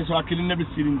la rale so akilin nabi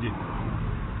silinde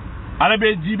ala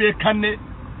be jibe kanne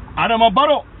adama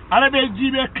baro ala be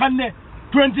jibe kanne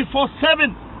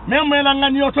 24/7 même la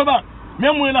ngani otoba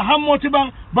même la hammoti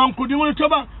ban banko dingol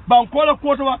toba banko la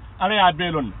ko toba ala ya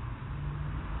belon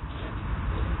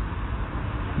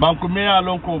banko me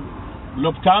alon ko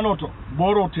loptano to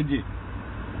boro teje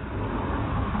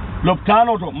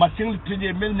loptano to machine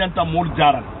teje mel nyanta mol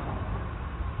jaral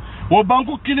wo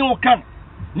banko kilin o kan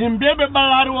nimbebe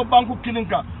balari wo banko kilin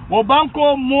ka wo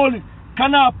banko mol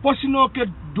kana posino ke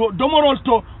domorol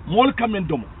to mol kamen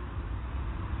domo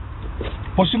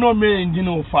posino me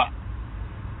njino fa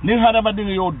nin hada badin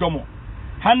yo domo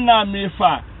hanna me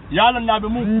fa yalla nabe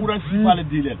mun kuran sifale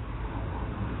dilel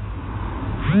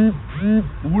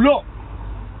wulo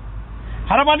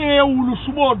harabani ye wulu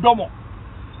subo domo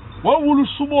wo wulu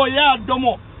subo ya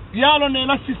domo yalo ne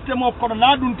la système o kono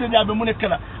na dun te jabe mun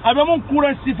kala abe mun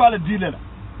kuran sifala dilela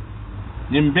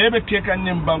nim bebe ke kan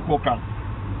nim banko kan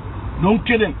donc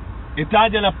kelen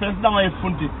etaje la président ay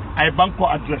funti ay banko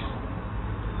address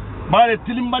bare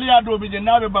tilimbali ya do be je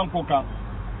nabe banko kan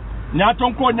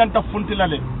nyaton ko nyanta funti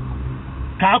lale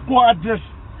ka ko address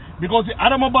because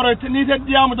adama baro ni de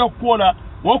diamu do kola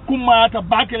wo kuma ta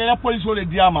bakele la police ole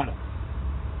diamala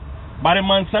bare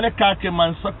man sale kake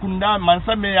man sakunda man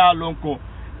same ya lonko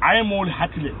ay mol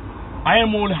hatile ay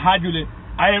mol hajule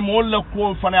ay mol la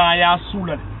ko fana ya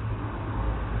sulale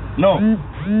no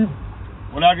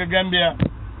wala ga Gambia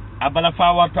abala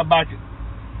fa warta bake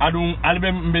adun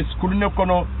albe mbe skulune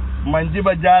kono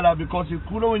manjiba jala because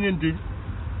kulo nyinti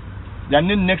the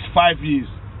next 5 years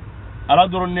ala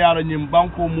doron ne ala nyim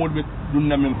banko molbe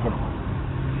dunna men kono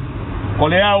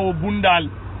koleya o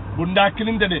bunda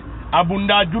kilinde de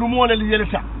abunda jurumole li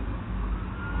yelta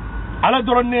ala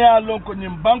doron ne ya lonko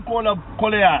nyim banko la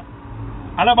koleya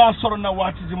ala ba sorona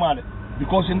wati jumale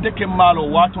because ndeke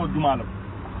malo wato jumalo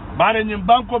bare nyim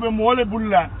banko be mole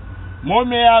bulla mo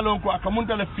me ya lonko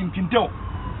akamunta la finkinteo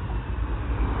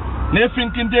ne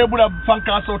finkinte bula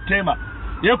fanka so tema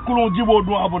yekulu jibo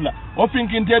du abulla o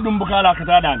finkinte dum bukala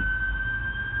kata dan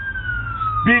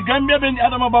bi Gambia ben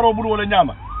adama baro bulu wala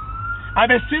nyama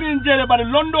abe sirin jere bare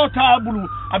londo ta bulu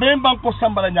abe banko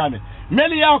sambala nyame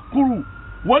meli ya kuru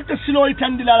wolta silo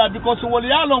itandilala because wol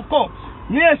ya lonko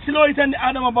ni silo itandi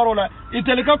adama baro la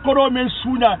itelika koro men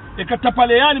sunya e ka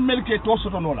tapale yani melke to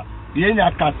soto nola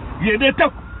yenya kas yede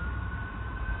tak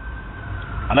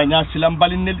ala nya silam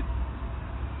balinel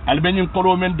albenin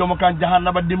koro men domo kan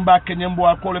jahannaba dimba kenyembo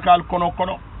akol kal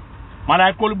kono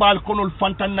mana kol bal konol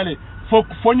fantannale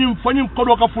foñim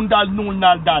kodo ka fundal nungul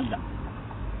nal dalda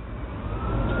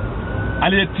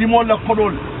ale timol la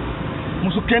kodol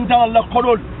musu kentan la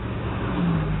kodol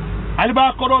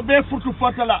alba kodo be furtu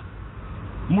fatala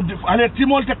ale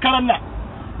timol te karanna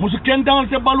musu kentan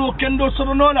te balu kendo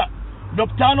sonola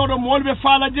doptano do molbe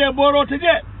fala je borote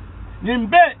je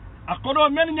nimbe akodo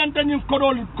men nyanta nyin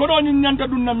kodo nyin nyanta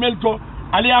dunna melto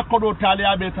ali akodo tali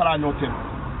abe tara nyoten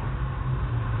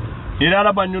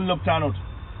ila ba nyun loptano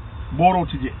boro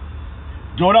tije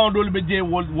jora on dolbe je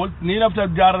wol ni lafta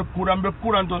jar kurambe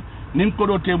kuranto nin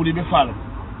kodo tebuli be fala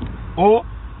o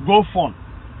go phone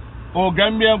o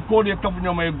Gambia ko de kafu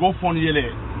nyoma go phone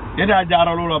yele yeta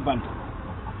jara lolo banta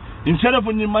instead of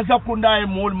ni masakunda e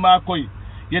mol makoy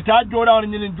yeta jora on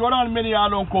nyin jora on men ya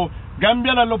lon ko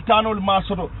Gambia la loptano ma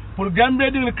soto pour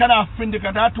Gambia ding kana findi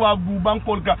kata to agu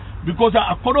bankol ka because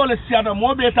a kodo le siada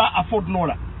mo beta afford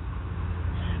nola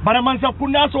bara man sa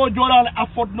kunna so joral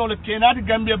afford nola kenati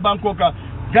Gambia banko ka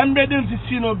Gambia ding si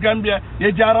sino Gambia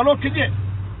ye jaralo kije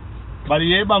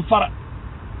bari ye ban fara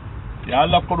ya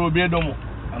Allah kodo be domo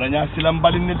ala nya silam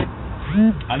balinni de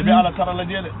albe ala tarala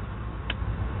jele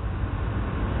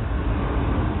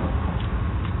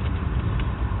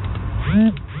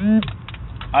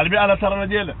albe ala tarala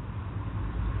jele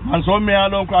man so me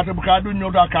alon ko ata buka dun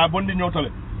nyoto ka bondi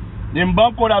nyotole nim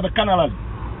banko da be kanalal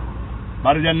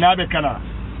bar jannabe kana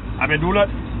abe dula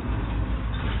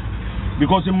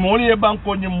because moli e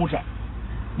banko nyim muta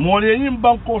moli nyim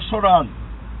banko soran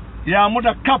ya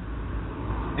muta kap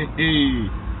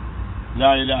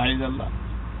la ilaha illallah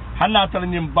hanna tar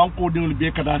nyim banko dingul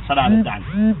be kada sarala dan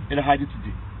ila haji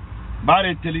tidi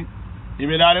bare teli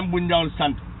ibe daren bunjawl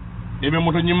sant ibe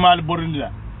moto nyimmal borindila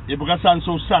ibe ka san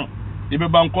so sang ibe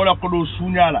bankola kodo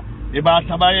sunyala ibe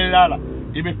atabaye yala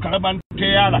ibe karabante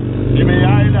yala ibe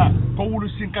yaila ko wulu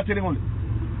sinkaterengol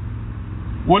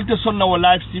wolte sonna wo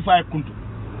life sifa kuntu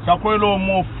sakoylo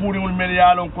mo furingol mel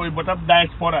yalon ko botab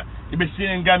diaspora ibe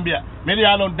sinen Gambia mel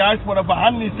yalon diaspora fa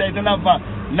hanni saytana fa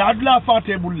ladla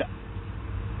fate bulla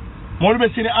molbe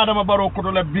sine adama baro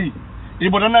kodo la bi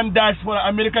ibo nan diaspora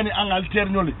american ni angleterre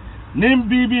nyoli nim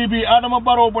bi adama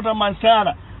baro bota man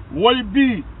sala wol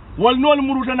bi wal nol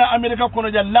murutana america kono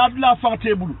ja ladla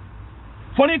fate bulu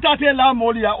foni tate la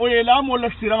moliya o ye la mol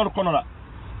sirangal kono la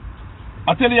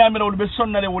ateli ya mera wol be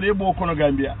sonnale wol e bo kono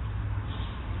Gambia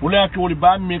wala ke wol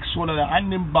ba mek sola la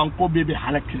annim banko bebe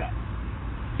halakila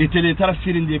itele tar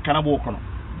sirinde kanabo kono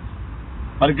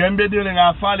par Gambia de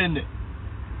nga falende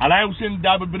ala Hussein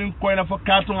Dabo birin koyna fo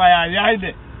karton aya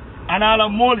yaide anala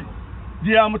moli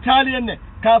dia mutali enne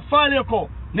ka fale ko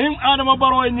nim adama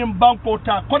baro nyim banko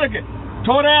ta kodege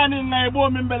toreyani ngaybo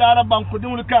min belara banko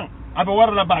dimul kan abe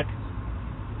warla bak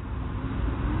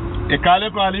e kale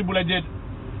ko ali bulaje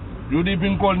yudi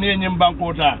binkol ne nyim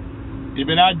banko ta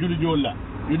ibena juli jolla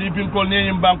yudi binkol ne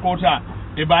nyim banko ta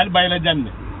e bal bayla janne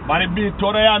bare bi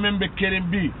toreya men be kerim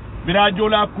bi bira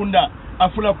jola kunda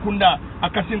afula kunda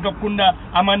akasinka kunda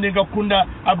amandinga kunda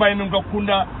abainunga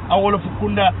kunda awolofu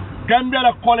kunda Gambia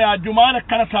la kole a jumana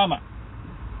kana sama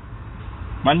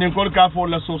mandin kol ka fo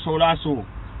la so la so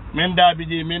men da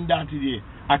bije men da tije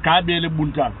akabe le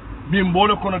buntan bi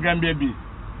mbolo kono Gambia bi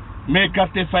me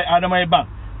carte fay adama e ban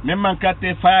men man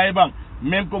carte fay e ban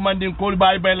men ko mandin kol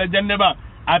bay la jande ba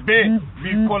abe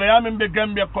bi kole ya men be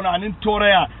Gambia kono anin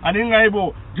toreya anin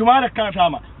ngaybo jumana kana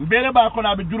sama mbele ba kono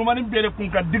abe jurumani mbele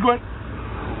kunka digon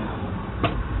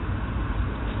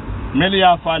meli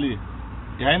ya fali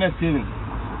ya ina sinin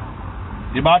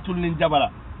ibatul nin jabala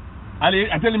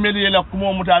ali atel meli la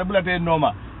kumo mutal bulate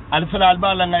noma al fala al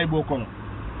bala ngay bo kono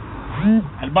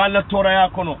al bala toraya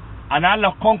kono ana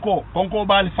la konko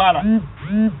bal fala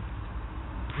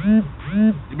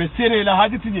ibe sere la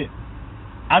haji tije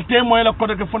al temo la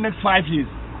kodo for next 5 years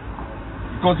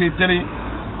because it tell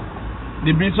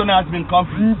the bison has been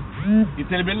confused it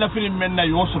tell be la film men na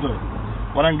yosoto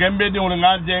wala ngembe de wala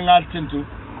ngal je ngal tentu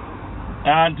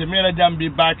and mera jambi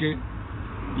bake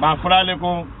ma frale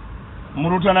ko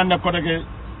murutana ne kodo ke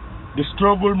the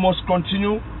struggle must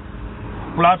continue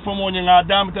platform on nga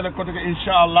dam tele kodo ke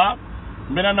inshallah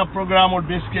mbena na programme ol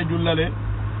be schedule lale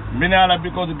mbena la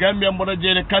because Gambia mbodo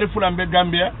jele karifula mbe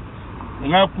Gambia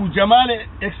nga ku jamale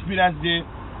experience de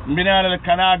mbena la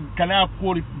kana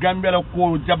ko Gambia la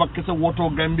ko jaba kese woto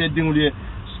Gambia dingule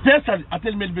special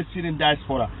atel mel be sirin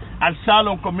diaspora al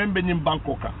salon ko membe nyim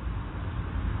bankoka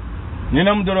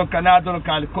ninam doro kana doro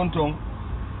kal konton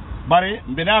bari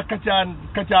mbena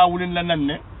kacha wulin la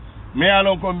nanne me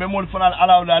alon ko be mol fanal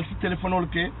alawla al telephone ol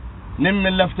ke nem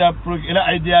men lafta pro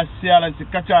ila idea siala ci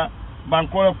kacha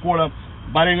banko ko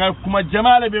bari ngal kuma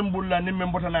jamale be mbulla nem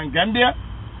men botana Gambia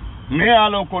me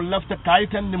alon ko lafta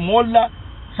kaitan ni molla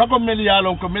sako mel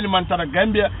yalon ko mel man tara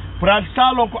Gambia pral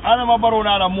salon ko alama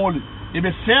barona ala moli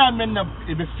ibe fea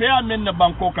men na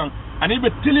banko kan ani be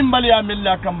tilimbali ya mel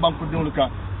la kan banko dulka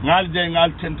ngal je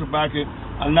ngal tentu bake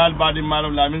alnal badi malo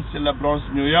lamin sila Bronx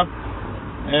New York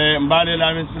mbale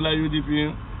lamin sila UDP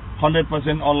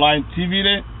 100% online TV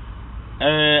le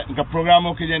nga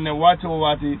programme ko jenne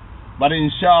wati bari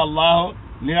inshallah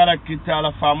ni ala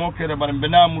kitala famo kere bari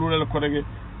bena murule ko rege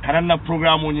kanana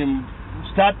programme ni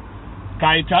start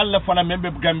kaytal la fana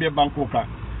membe Gambia banko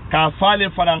ka fale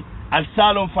fana al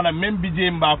salon fana membe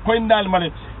je mba ko ndal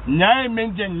male nyaay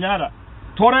men je nyaara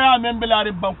toraya membe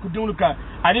laari banku diwluka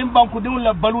anin banku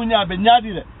diwla balunya be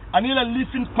nyaadile anila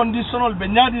living conditional be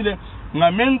nyaadile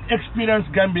nga men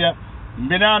experience Gambia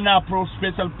mbena na pro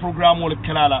special programme wala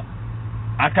kelala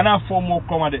akana fomo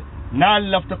komade na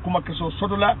lafta kuma kaso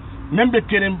sodula membe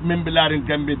kere membe laari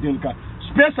Gambia dinka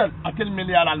special atel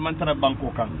milliard al mantara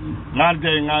banko kan ngal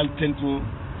de ngal tentu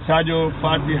Sadio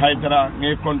Fati Haidara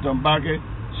nge konton bake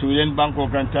suyen banko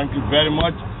kan thank you very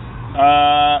much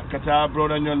kata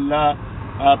brother nyolla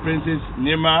Princess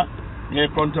Nima nge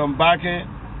konton bake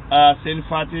Sen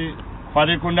Fati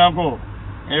Kundanko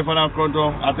nge fana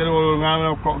konton atel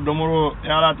ngam domoro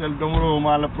yala tel domoro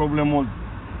mala problème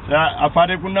sa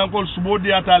Fati Kundanko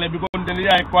subodi atale bi kon del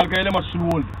yaay kwalkay le ma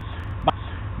sulwol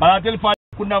balatel Fati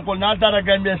Kundanko na dara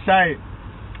Gambia sai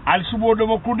al subodo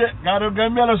mo kude garo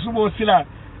Gambia la subo sila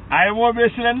ay mo be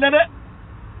sila ndede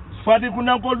Fati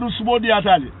Kundanko du subodi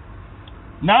atale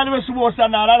nalbe subo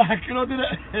sana ala hakilo de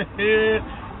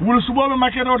wul subo be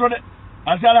makero to de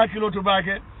asala hakilo to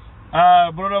bake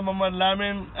brother Muhammad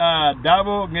Lamin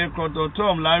Dabo nge ko to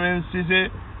Tom Lamin Cisse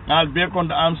al be kon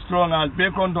to Armstrong al be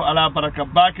kon to ala baraka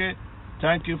bake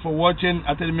thank you for watching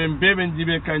atel men beben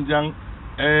jibe kanjang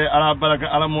ala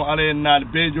baraka ala mo ala nal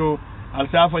bejo al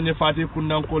safa nye Fati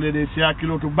Kundanko le de sia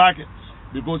kilo to bake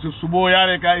because subo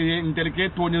yare ka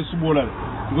interke to nye subo la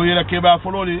go yela keba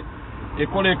fololi e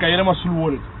kole ka yela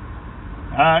masulwole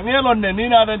ngelon ne ni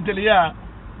na dan telia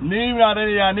ni na dan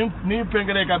ya ni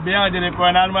pengere ka beaje le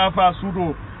ko nan ma fa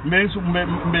suto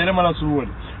mbe mala sulwole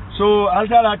so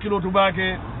altala kilo to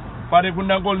bake Fati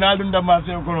Kundanko na dun da ma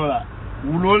se ko la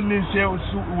wulol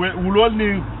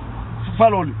ni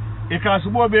faloli e ka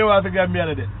subo be wa ta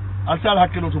Gambia de altala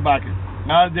kilo to bake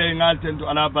ngal de ngal tentu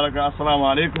ala baraka assalamu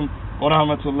alaikum wa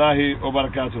rahmatullahi wa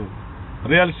barakatuh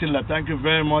real silla thank you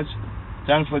very much.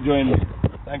 Thanks for joining me.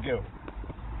 Thank you.